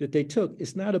that they took.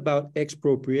 It's not about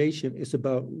expropriation, it's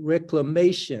about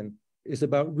reclamation. It's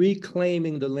about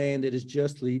reclaiming the land that is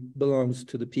justly belongs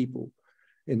to the people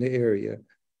in the area.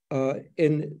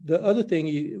 And the other thing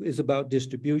is about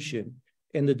distribution.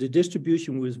 And the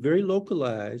distribution was very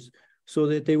localized so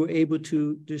that they were able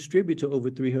to distribute to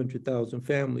over 300,000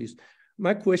 families.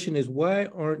 My question is, why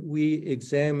aren't we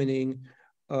examining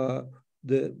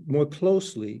more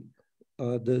closely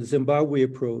the Zimbabwe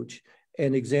approach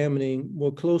and examining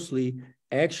more closely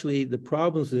actually the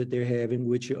problems that they're having,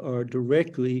 which are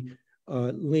directly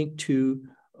linked to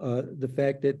the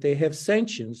fact that they have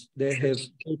sanctions that have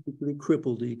basically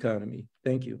crippled the economy?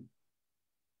 Thank you.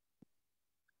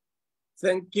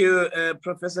 Thank you,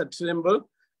 Professor Tremble.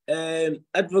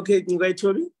 Advocate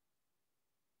Ngcukaitobi?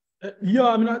 Yeah,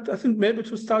 I mean, I think maybe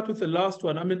to start with the last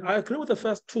one. I mean, I agree with the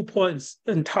first 2 points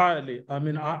entirely. I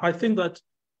mean, I think that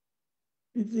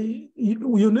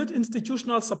you need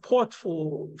institutional support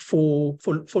for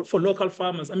local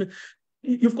farmers. I mean,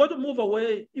 you've got to move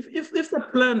away. If the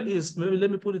plan is, maybe let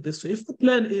me put it this way, if the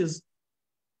plan is,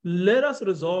 let us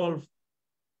resolve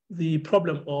the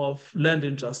problem of land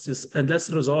injustice and let's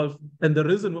resolve, and the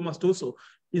reason we must do so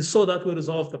is so that we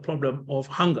resolve the problem of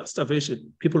hunger,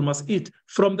 starvation. People must eat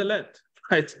from the land,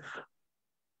 right?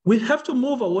 We have to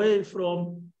move away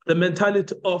from the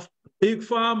mentality of big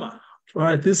pharma,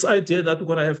 right? This idea that we're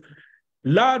going to have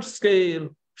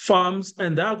large-scale farms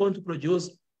and they're going to produce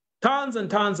tons and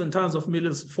tons and tons of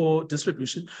millions for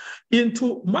distribution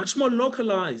into much more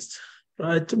localized,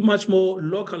 right? Much more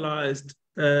localized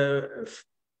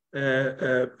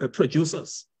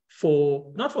producers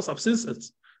for, not for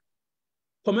subsistence,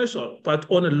 commercial, but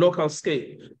on a local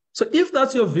scale. So if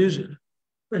that's your vision,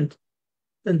 and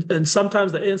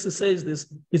sometimes the ANC says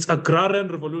this, it's agrarian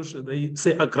revolution. They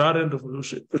say agrarian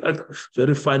revolution.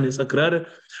 Very fine, it's agrarian.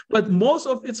 But most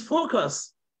of its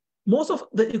focus, most of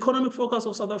the economic focus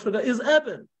of South Africa is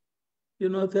urban. You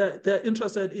know, they're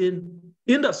interested in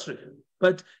industry,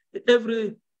 but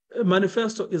every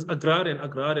manifesto is agrarian.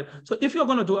 So if you're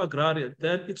going to do agrarian,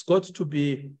 then it's got to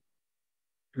be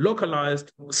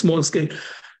localized, small scale.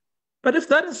 But if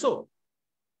that is so,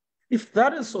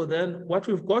 then what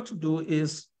we've got to do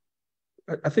is,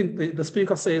 I think the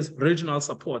speaker says regional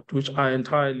support, which I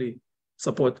entirely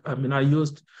support. I mean, I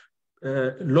used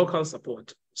local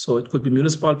support. So it could be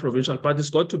municipal, provincial, but it's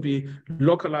got to be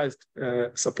localized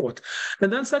support.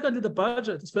 And then secondly, the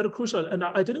budget is very crucial. And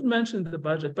I didn't mention the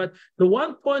budget, but the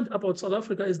one point about South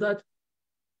Africa is that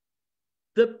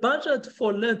the budget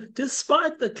for land,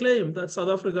 despite the claim that South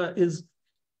Africa is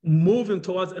moving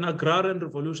towards an agrarian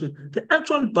revolution, the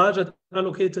actual budget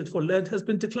allocated for land has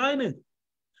been declining.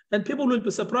 And people will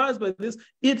be surprised by this.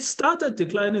 It started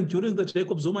declining during the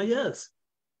Jacob Zuma years.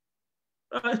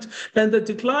 Right? And the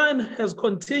decline has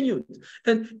continued.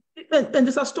 And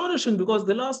it's astonishing because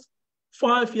the last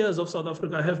 5 years of South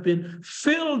Africa have been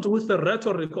filled with the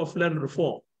rhetoric of land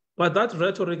reform. But that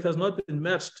rhetoric has not been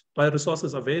matched by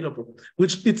resources available,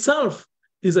 which itself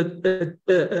is a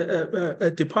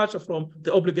departure from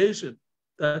the obligation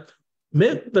that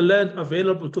make the land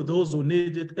available to those who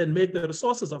need it and make the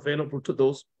resources available to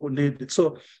those who need it.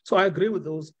 So I agree with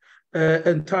those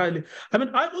entirely. I mean,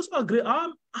 I also agree.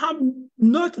 I'm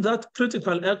not that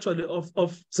critical, actually,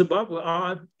 of Zimbabwe.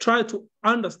 I try to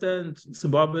understand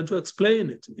Zimbabwe and to explain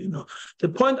it. You know, the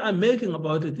point I'm making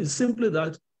about it is simply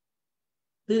that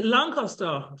the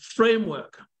Lancaster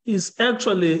framework is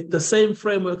actually the same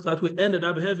framework that we ended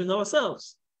up having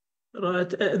ourselves, right?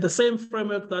 The same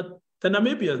framework that the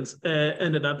Namibians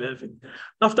ended up having.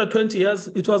 After 20 years,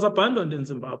 it was abandoned in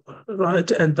Zimbabwe, right?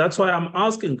 And that's why I'm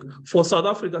asking for South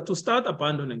Africa to start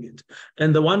abandoning it.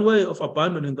 And the one way of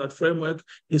abandoning that framework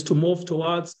is to move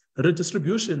towards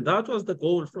redistribution. That was the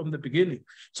goal from the beginning.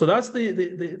 So that's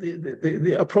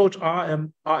the approach I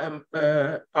am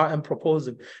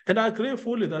proposing. And I agree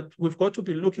fully that we've got to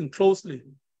be looking closely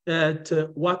at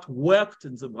what worked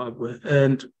in Zimbabwe,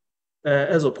 and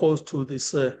as opposed to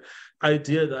this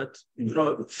idea that, you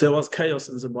know, there was chaos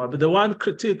in Zimbabwe. The one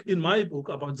critique in my book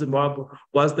about Zimbabwe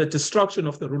was the destruction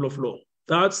of the rule of law.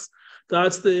 That's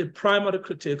the primary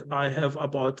critique I have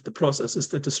about the process, is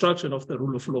the destruction of the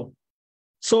rule of law.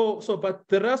 But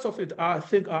the rest of it, I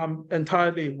think I'm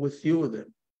entirely with you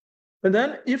then. And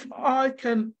then if I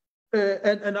can,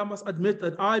 and I must admit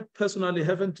that I personally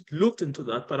haven't looked into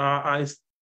that, but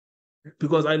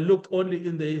because I looked only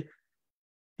in the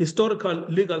historical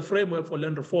legal framework for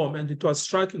land reform, and it was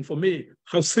striking for me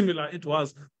how similar it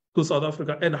was to South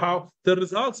Africa and how the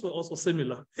results were also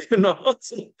similar. You know,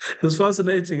 it's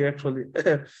fascinating, actually.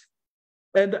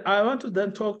 And I want to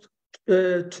then talk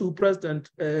to President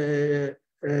Kagame.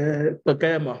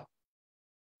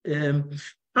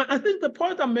 I think the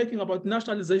point I'm making about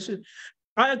nationalization,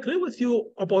 I agree with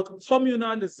you about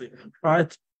communalism,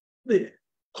 right? The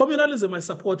communalism I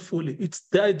support fully. It's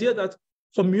the idea that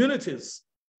communities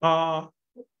are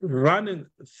running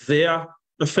their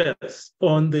affairs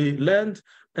on the land,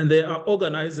 and they are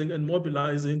organizing and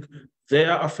mobilizing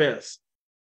their affairs.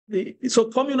 So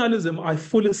communalism, I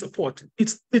fully support.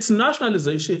 It's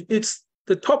nationalization. It's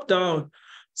the top-down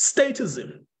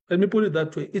statism. Let me put it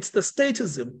that way. It's the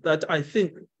statism that I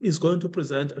think is going to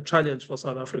present a challenge for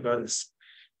South Africans.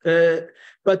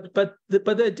 But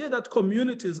the idea that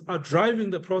communities are driving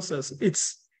the process,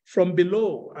 it's from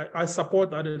below. I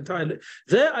support that entirely.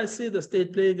 There I see the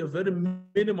state playing a very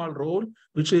minimal role,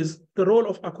 which is the role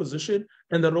of acquisition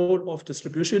and the role of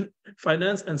distribution,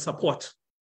 finance, and support.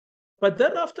 But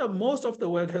then after, most of the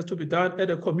work has to be done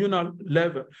at a communal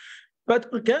level.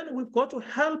 But again, we've got to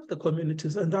help the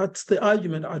communities, and that's the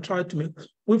argument I try to make.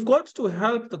 We've got to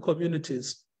help the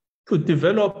communities to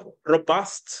develop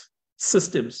robust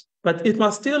systems, but it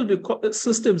must still be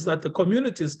systems that the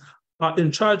communities are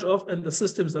in charge of, and the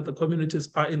systems that the communities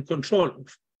are in control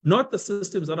of, not the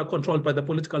systems that are controlled by the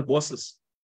political bosses.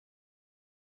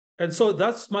 And so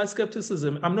that's my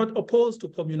skepticism. I'm not opposed to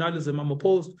communalism. I'm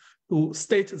opposed to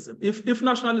statism. If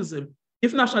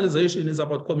nationalization is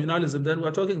about communalism, then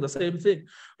we're talking the same thing.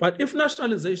 But if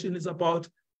nationalization is about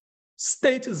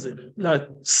statism, like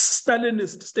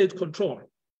Stalinist state control,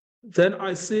 then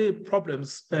I see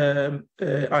problems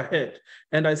ahead,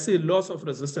 and I see loss of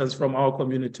resistance from our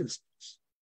communities.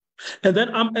 And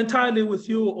then I'm entirely with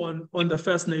you on the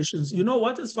First Nations. You know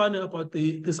what is funny about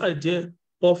this idea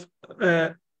of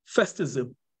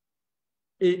festism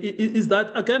is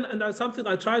that, again, and that's something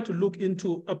I try to look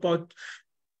into about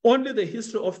only the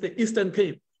history of the Eastern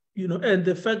Cape, you know, and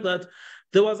the fact that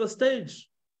there was a stage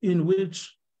in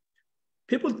which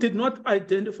people did not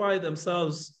identify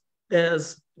themselves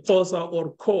as Xhosa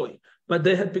or Khoi, but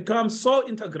they had become so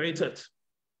integrated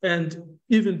and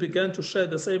even began to share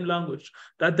the same language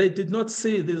that they did not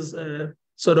see these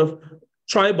sort of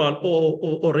tribal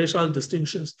or racial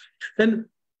distinctions. And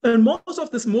most of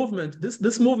this movement,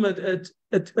 this movement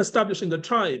at establishing a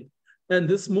tribe, and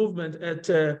this movement at,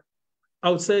 I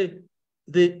would say,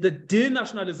 the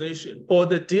denationalization or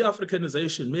the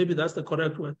de-Africanization, maybe that's the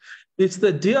correct word. It's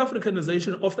the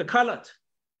de-Africanization of the colored,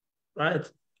 right?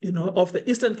 You know, of the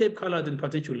Eastern Cape colored in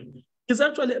particular. It's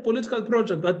actually a political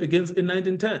project that begins in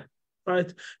 1910,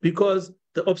 right? Because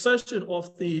the obsession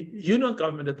of the Union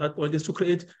government at that point is to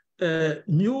create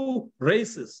new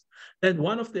races. And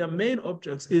one of their main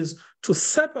objects is to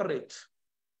separate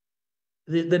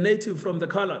the native from the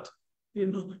colored, you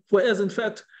know, whereas in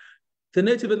fact, the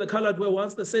native and the colored were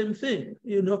once the same thing,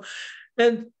 you know.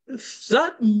 And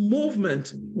that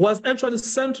movement was actually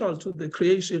central to the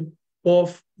creation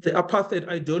of the apartheid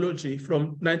ideology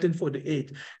from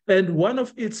 1948. And one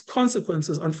of its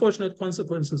consequences, unfortunate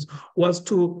consequences, was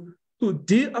to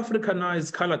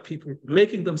de-Africanize colored people,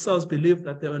 making themselves believe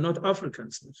that they were not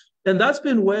Africans. And that's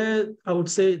been where I would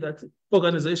say that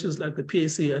organizations like the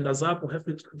PAC and AZAPO have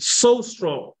been so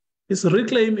strong. It's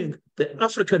reclaiming the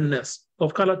Africanness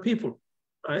of colored people,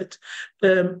 right?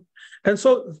 And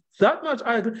so that much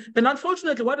I agree. And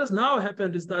unfortunately, what has now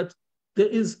happened is that there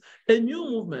is a new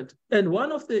movement. And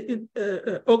one of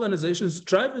the organizations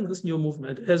driving this new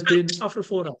movement has been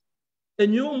AfriForum, a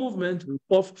new movement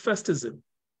of festism,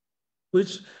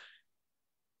 which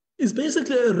is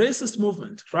basically a racist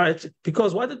movement, right?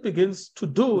 Because what it begins to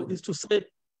do is to say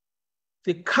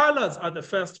the colors are the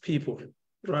first people,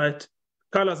 right?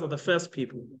 Colors are the first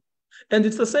people. And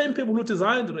it's the same people who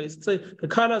designed race say the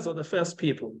colors are the first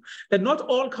people. And not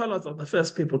all colors are the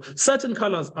first people. Certain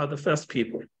colors are the first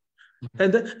people.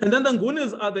 And then the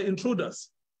Ngunis are the intruders.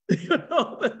 You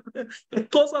know, the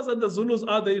Xhosas and the Zulus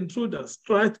are the intruders,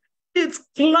 right? It's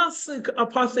classic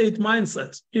apartheid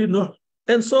mindset, you know.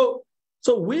 And so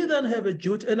we then have a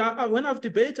duty, and when I've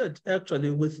debated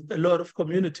actually with a lot of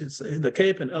communities in the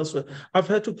Cape and elsewhere, I've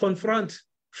had to confront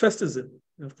festism,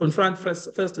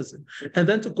 and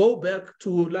then to go back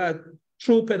to like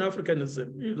true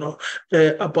Pan-Africanism, you know,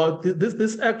 about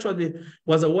this actually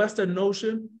was a Western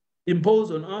notion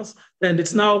imposed on us, and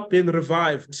it's now being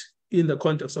revived in the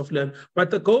context of land. But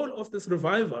the goal of this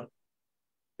revival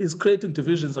is creating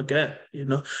divisions again, you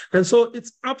know. And so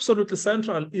it's absolutely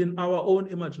central in our own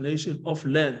imagination of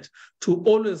land to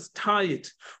always tie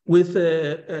it with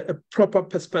a proper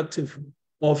perspective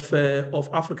of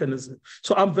Africanism.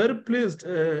 So I'm very pleased,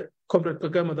 Comrade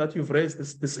Kagame, that you've raised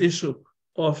this issue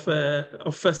of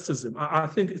festism. I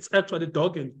think it's actually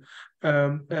dogging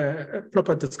a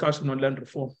proper discussion on land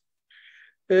reform.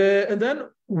 And then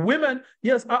women,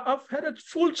 yes, I've had a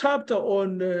full chapter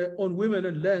on women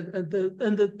and land,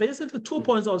 and basically 2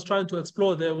 points I was trying to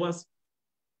explore there was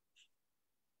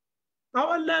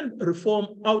our land reform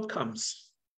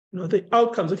outcomes. You know, the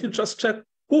outcomes, if you just check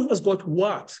who has got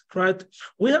what, right?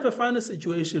 We have a final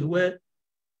situation where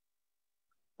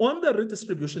on the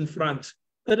redistribution front,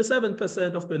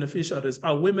 37% of beneficiaries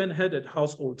are women-headed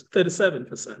households,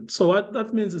 37%. So what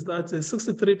that means is that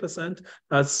 63%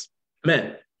 that's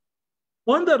men.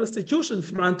 On the restitution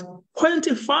front,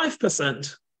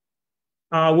 25%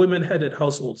 are women-headed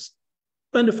households,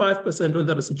 25% on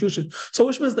the restitution. So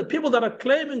which means the people that are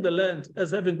claiming the land as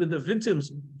having been the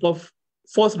victims of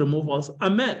forced removals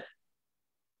are men.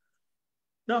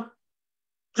 Now,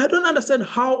 I don't understand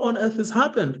how on earth this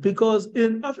happened, because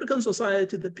in African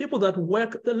society, the people that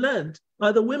work the land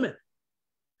are the women.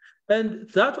 And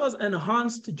that was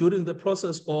enhanced during the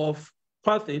process of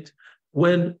apartheid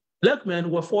when Black men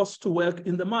were forced to work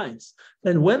in the mines.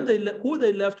 And when who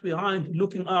they left behind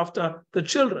looking after the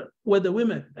children were the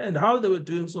women, and how they were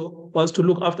doing so was to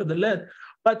look after the land.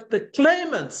 But the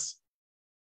claimants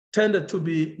tended to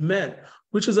be men,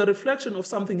 which is a reflection of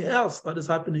something else that is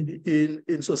happening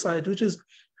in society, which is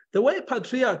the way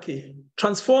patriarchy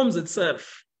transforms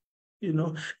itself. You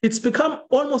know, it's become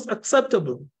almost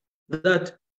acceptable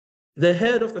that the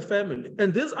head of the family,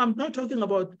 and this, I'm not talking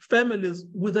about families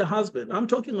with a husband, I'm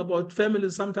talking about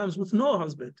families sometimes with no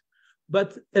husband,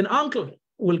 but an uncle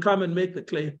will come and make the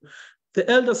claim. The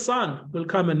elder son will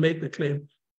come and make the claim.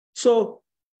 So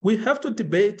we have to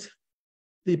debate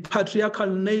the patriarchal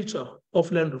nature of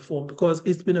land reform, because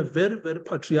it's been a very, very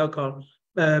patriarchal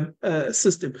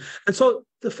system. And so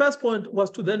the first point was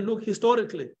to then look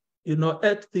historically, you know,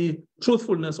 at the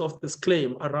truthfulness of this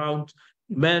claim around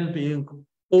men being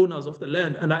owners of the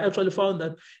land. And I actually found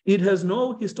that it has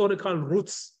no historical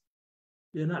roots.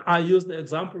 You know, I use the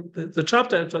example, the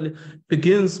chapter actually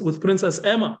begins with Princess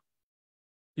Emma,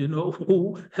 you know,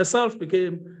 who herself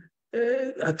became,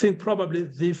 I think, probably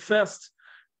the first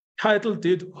title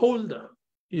deed holder,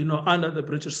 you know, under the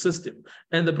British system.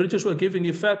 And the British were giving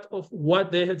effect of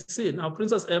what they had seen. Now,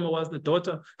 Princess Emma was the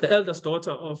daughter, the eldest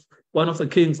daughter of one of the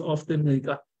kings of the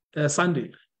Nika,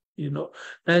 Sunday. You know,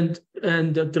 and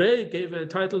Dre gave a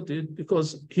title deed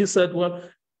because he said, well,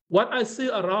 what I see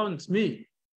around me,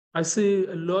 I see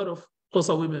a lot of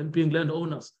Xhosa women being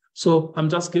landowners. So I'm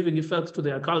just giving effect to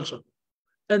their culture.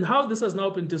 And how this has now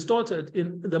been distorted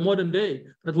in the modern day,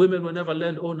 that women were never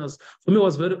landowners, for me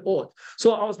was very odd.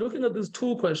 So I was looking at these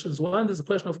two questions. One is the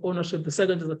question of ownership. The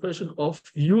second is the question of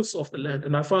use of the land.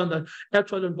 And I found that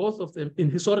actually in both of them, in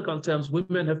historical terms,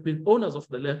 women have been owners of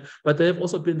the land, but they have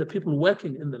also been the people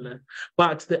working in the land.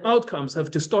 But the outcomes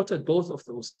have distorted both of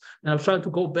those. And I'm trying to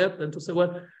go back then to say,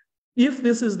 well, if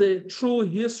this is the true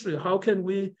history, how can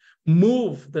we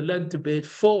move the land debate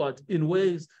forward in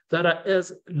ways that are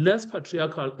as less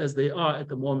patriarchal as they are at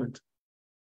the moment?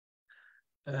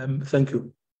 Thank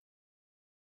you.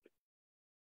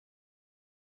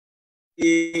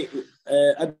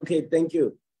 Okay, thank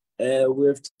you.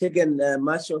 We've taken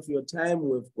much of your time.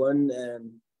 We've gone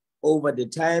over the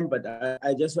time, but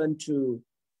I just want to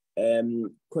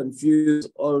confuse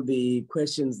all the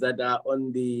questions that are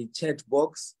on the chat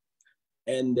box.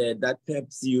 and that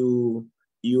perhaps you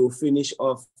finish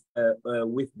off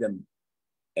with them.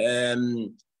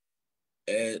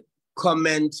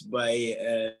 Comment by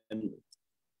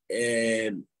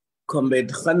Comrade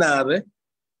Khanare.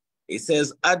 It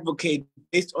says, advocate,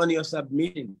 based on your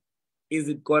submission, is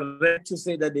it correct to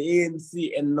say that the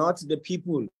ANC and not the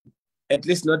people, at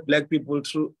least not Black people,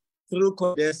 through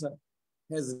CODESA,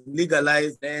 has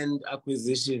legalized land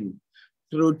acquisition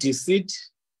through deceit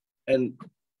and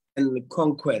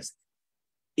conquest?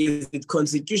 Is it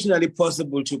constitutionally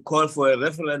possible to call for a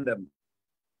referendum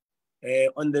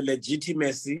on the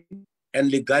legitimacy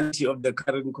and legality of the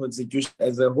current constitution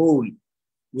as a whole,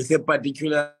 with a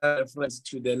particular reference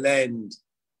to the land?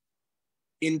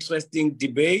 Interesting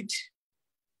debate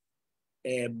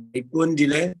by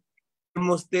Kundile.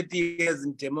 Almost 30 years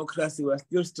in democracy, we're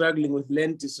still struggling with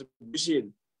land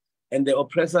distribution, and the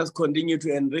oppressors continue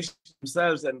to enrich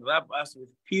themselves and rob us with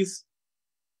peace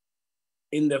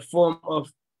in the form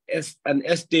of an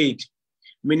estate.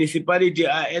 Municipalities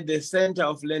are at the center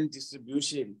of land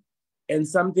distribution, and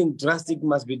something drastic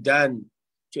must be done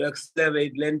to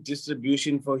accelerate land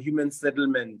distribution for human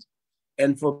settlement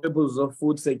and for purposes of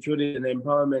food security and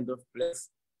empowerment of Blacks.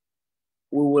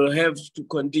 We will have to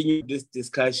continue this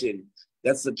discussion.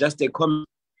 That's just a comment.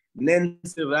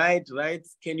 Nancy Wright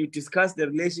writes, can you discuss the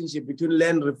relationship between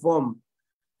land reform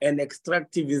and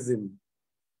extractivism?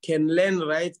 Can land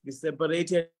rights be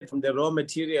separated from the raw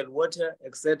material, water,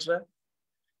 etc.,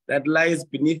 that lies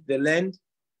beneath the land?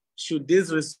 Should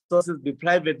these resources be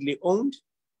privately owned?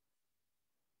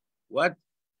 What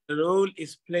role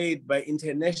is played by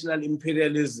international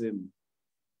imperialism?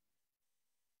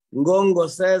 Ngongo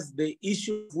says the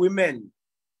issue of women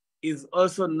is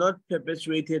also not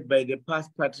perpetuated by the past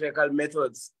patriarchal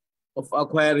methods of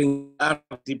acquiring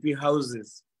RDP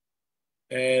houses,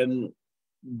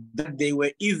 that they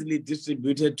were easily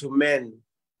distributed to men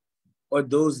or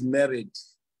those married.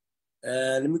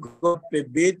 Let me go up a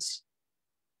bit.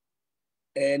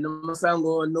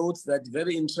 Nomasango notes that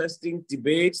very interesting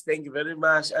debate. Thank you very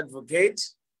much, Advocate.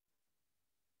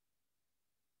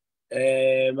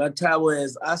 Matawa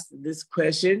has asked this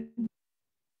question.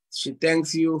 She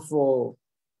thanks you for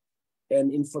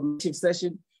an informative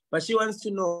session, but she wants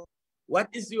to know, what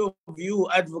is your view,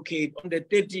 Advocate, on the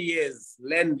 30 years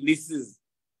land leases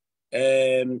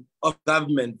of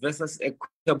government versus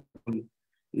equitable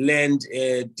land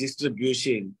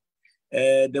distribution?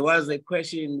 There was a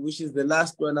question, which is the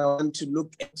last one I want to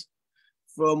look at,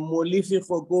 from Molifi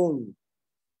Fogong.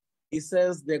 He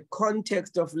says the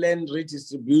context of land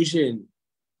redistribution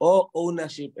or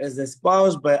ownership as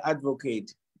espoused by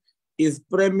Advocate is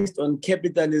premised on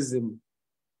capitalism,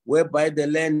 whereby the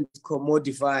land is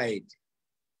commodified.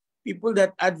 People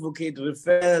that Advocate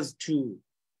refers to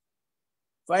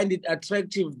find it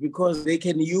attractive because they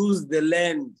can use the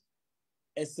land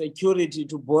as security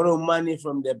to borrow money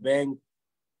from the bank.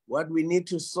 What we need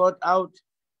to sort out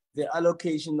the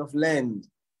allocation of land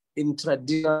in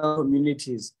traditional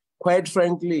communities. Quite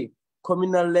frankly,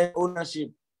 communal land ownership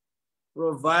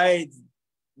provides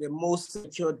the most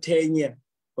secure tenure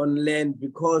on land,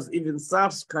 because even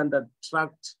SARS can't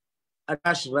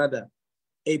attach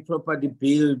a property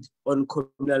built on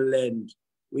communal land.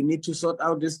 We need to sort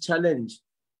out this challenge.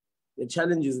 The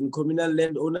challenges in communal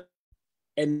land ownership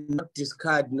and not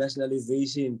discard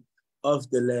nationalization of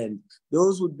the land.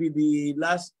 Those would be the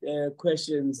last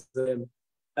questions,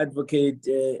 Advocate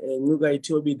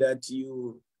Ngcukaitobi, that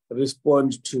you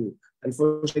respond to.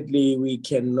 Unfortunately, we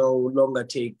can no longer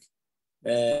take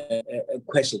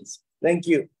questions. Thank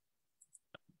you.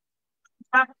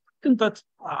 I think that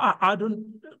I don't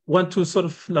want to sort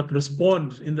of like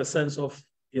respond in the sense of,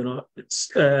 you know,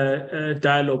 it's a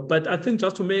dialogue, but I think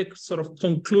just to make sort of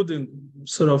concluding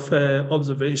sort of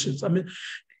observations. I mean,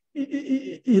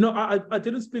 you know, I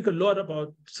didn't speak a lot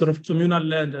about sort of communal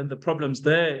land and the problems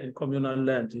there in communal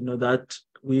land, you know, that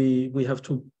we have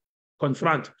to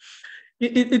confront.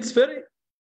 It's very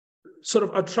sort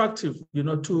of attractive, you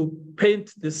know, to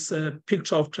paint this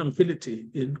picture of tranquility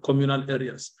in communal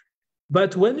areas.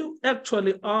 But when you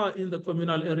actually are in the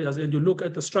communal areas and you look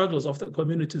at the struggles of the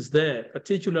communities there,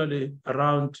 particularly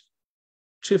around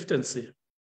chieftaincy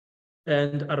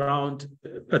and around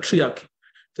patriarchy,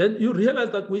 then you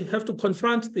realize that we have to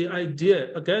confront the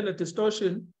idea, again, a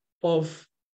distortion of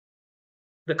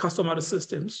the customary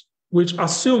systems, which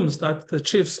assumes that the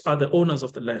chiefs are the owners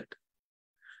of the land.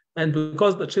 And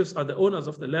because the chiefs are the owners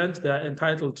of the land, they are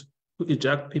entitled to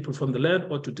eject people from the land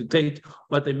or to dictate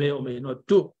what they may or may not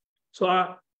do. So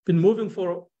I've been moving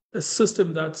for a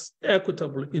system that's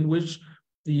equitable, in which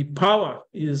the power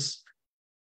is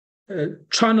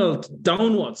channeled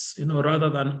downwards, you know, rather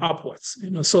than upwards. You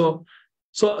know, so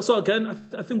So again,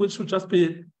 I think we should just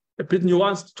be a bit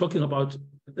nuanced talking about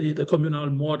the communal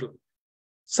model.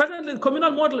 Secondly, the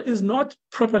communal model is not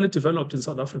properly developed in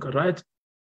South Africa, right?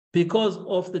 Because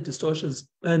of the distortions.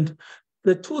 And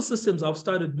the two systems I've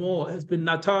studied more has been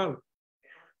Natal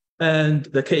and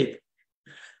the Cape.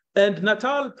 And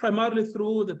Natal primarily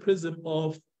through the prism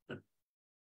of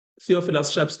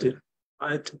Theophilus Shepstein,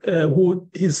 right, who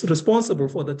is responsible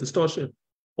for the distortion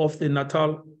of the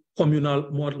Natal communal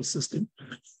model system,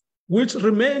 which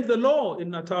remained the law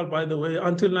in Natal, by the way,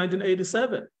 until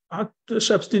 1987. The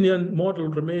Shepsteinian model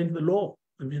remained the law.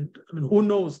 I mean, who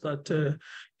knows that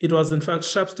it was in fact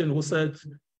Shepstein who said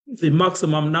the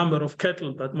maximum number of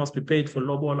cattle that must be paid for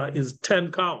lobola is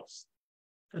 10 cows.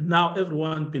 And now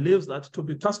everyone believes that to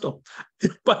be custom.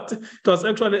 But it was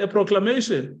actually a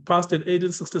proclamation passed in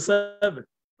 1867,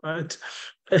 right?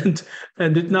 And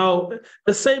it now,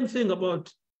 the same thing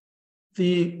about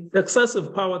the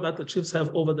excessive power that the chiefs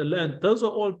have over the land. Those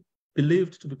are all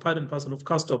believed to be part and parcel of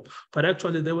custom, but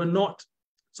actually they were not.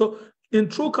 So in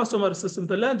true customary system,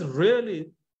 the land really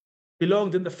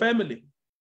belonged in the family.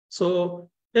 So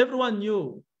everyone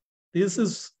knew this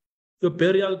is your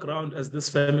burial ground as this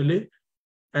family,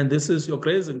 and this is your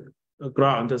grazing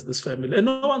ground as this family. And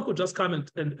no one could just come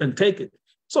and take it.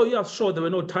 So yeah, sure, there were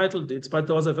no title deeds, but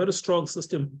there was a very strong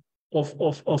system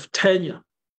of tenure.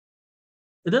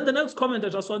 And then the next comment I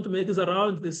just want to make is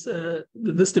around this,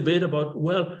 this debate about,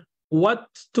 well, what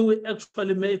do we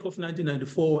actually make of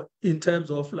 1994 in terms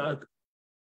of like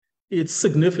its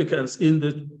significance in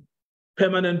the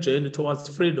permanent journey towards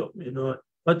freedom? You know,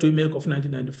 what do we make of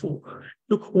 1994?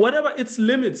 Look, whatever its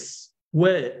limits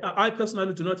were, I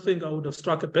personally do not think I would have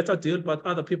struck a better deal, but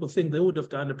other people think they would have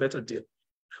done a better deal.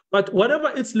 But whatever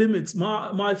its limits,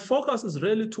 my focus is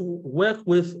really to work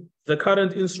with the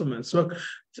current instruments. So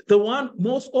the one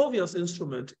most obvious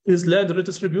instrument is land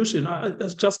redistribution. I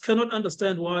just cannot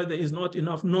understand why there is not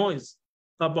enough noise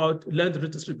about land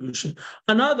redistribution.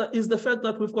 Another is the fact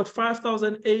that we've got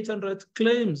 5,800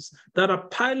 claims that are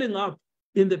piling up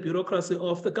in the bureaucracy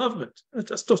of the government. I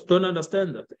just don't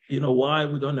understand that, you know, why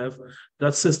we don't have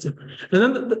that system. And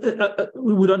then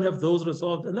we don't have those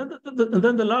resolved. And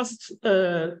then the last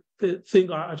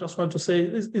thing I just want to say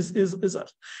is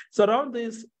that it's around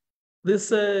this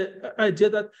idea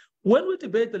that when we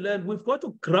debate the land, we've got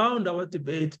to ground our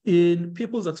debate in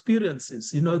people's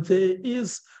experiences. You know, there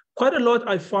is quite a lot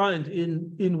I find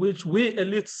in which we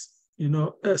elites, you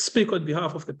know, speak on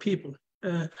behalf of the people.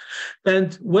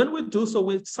 And when we do so,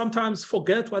 we sometimes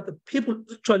forget what the people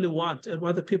actually want and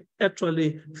what the people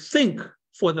actually think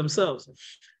for themselves.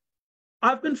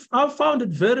 I've found it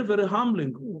very, very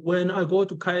humbling when I go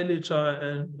to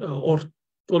Khayelitsha or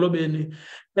Tolobeni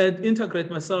and integrate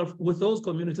myself with those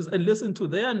communities and listen to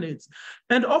their needs.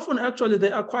 And often, actually,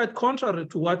 they are quite contrary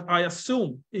to what I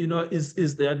assume, you know,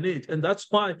 is their need. And that's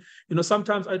why, you know,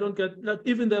 sometimes I don't get like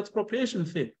even the expropriation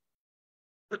thing.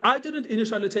 I didn't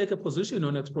initially take a position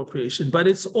on expropriation, but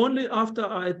it's only after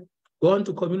I'd gone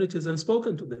to communities and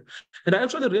spoken to them. And I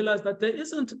actually realized that there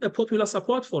isn't a popular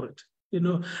support for it, you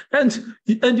know, and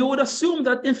you would assume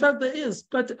that in fact there is,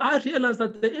 but I realized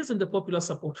that there isn't a popular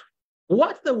support.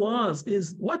 What there was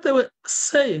is, what they were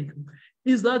saying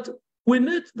is that we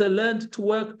need the land to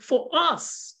work for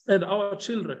us and our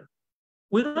children.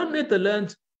 We don't need the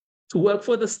land to work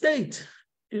for the state,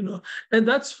 you know, and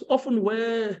that's often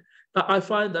where I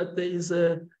find that there is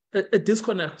a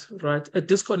disconnect, right? A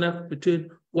disconnect between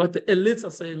what the elites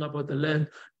are saying about the land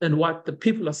and what the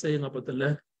people are saying about the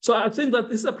land. So I think that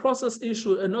it's a process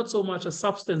issue and not so much a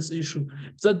substance issue.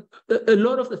 So a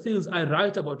lot of the things I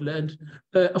write about land,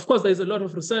 of course, there's a lot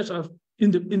of research I've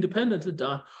independently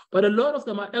done, but a lot of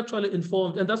them are actually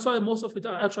informed. And that's why most of it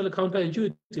are actually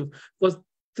counterintuitive, because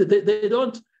they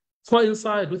don't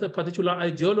coincide with a particular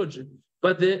ideology,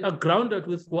 but they are grounded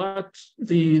with what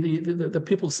the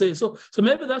people say. So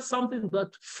maybe that's something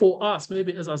that for us,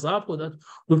 maybe as AZAPO, that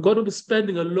we've got to be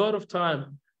spending a lot of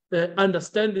time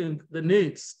understanding the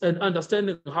needs and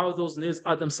understanding how those needs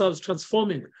are themselves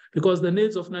transforming, because the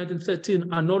needs of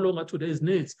 1913 are no longer today's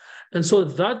needs. And so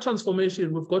that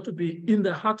transformation, we've got to be in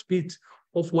the heartbeat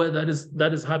of where that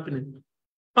is happening.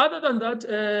 Other than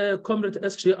that, Comrade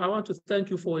SG, I want to thank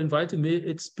you for inviting me.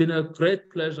 It's been a great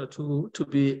pleasure to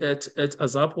be at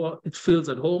AZAPO. It feels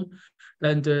at home,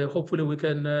 and hopefully we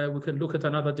can look at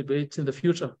another debate in the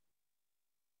future.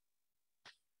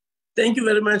 Thank you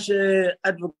very much,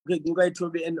 Advocate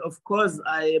Ngcukaitobi. And of course,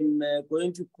 I am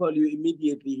going to call you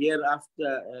immediately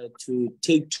hereafter to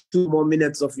take 2 more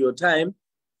minutes of your time.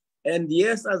 And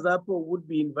yes, AZAPO would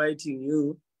be inviting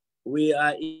you. We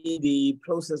are in the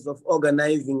process of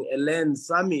organizing a land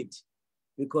summit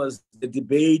because the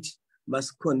debate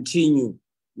must continue.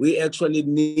 We actually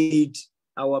need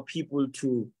our people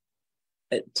to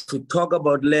talk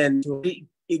about land, to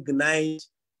reignite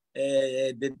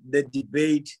the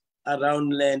debate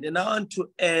around land. And I want to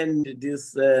end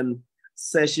this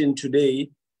session today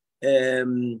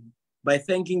by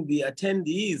thanking the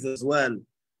attendees as well,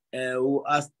 who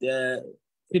asked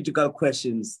critical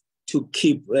questions to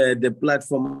keep the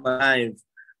platform alive.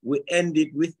 We end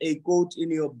it with a quote in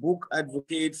your book,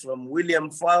 Advocate, from William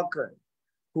Falcon,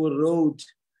 who wrote,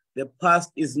 "The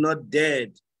past is not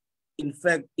dead. In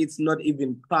fact, it's not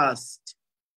even past.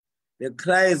 The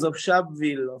cries of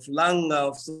Sharpeville, of Langa,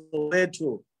 of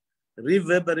Soweto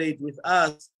reverberate with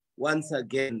us once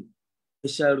again. We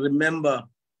shall remember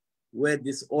where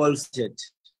this all started,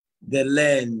 the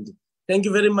land." Thank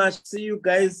you very much. See you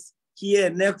guys here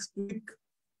next week,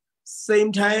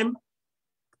 same time.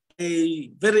 A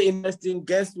very interesting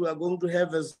guest we are going to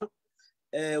have as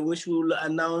well, which we will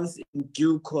announce in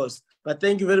due course. But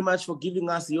thank you very much for giving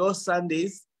us your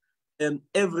Sundays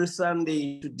every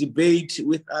Sunday to debate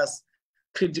with us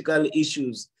critical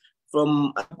issues.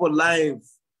 From AZAPO Live,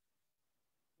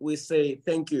 we say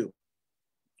thank you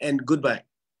and goodbye.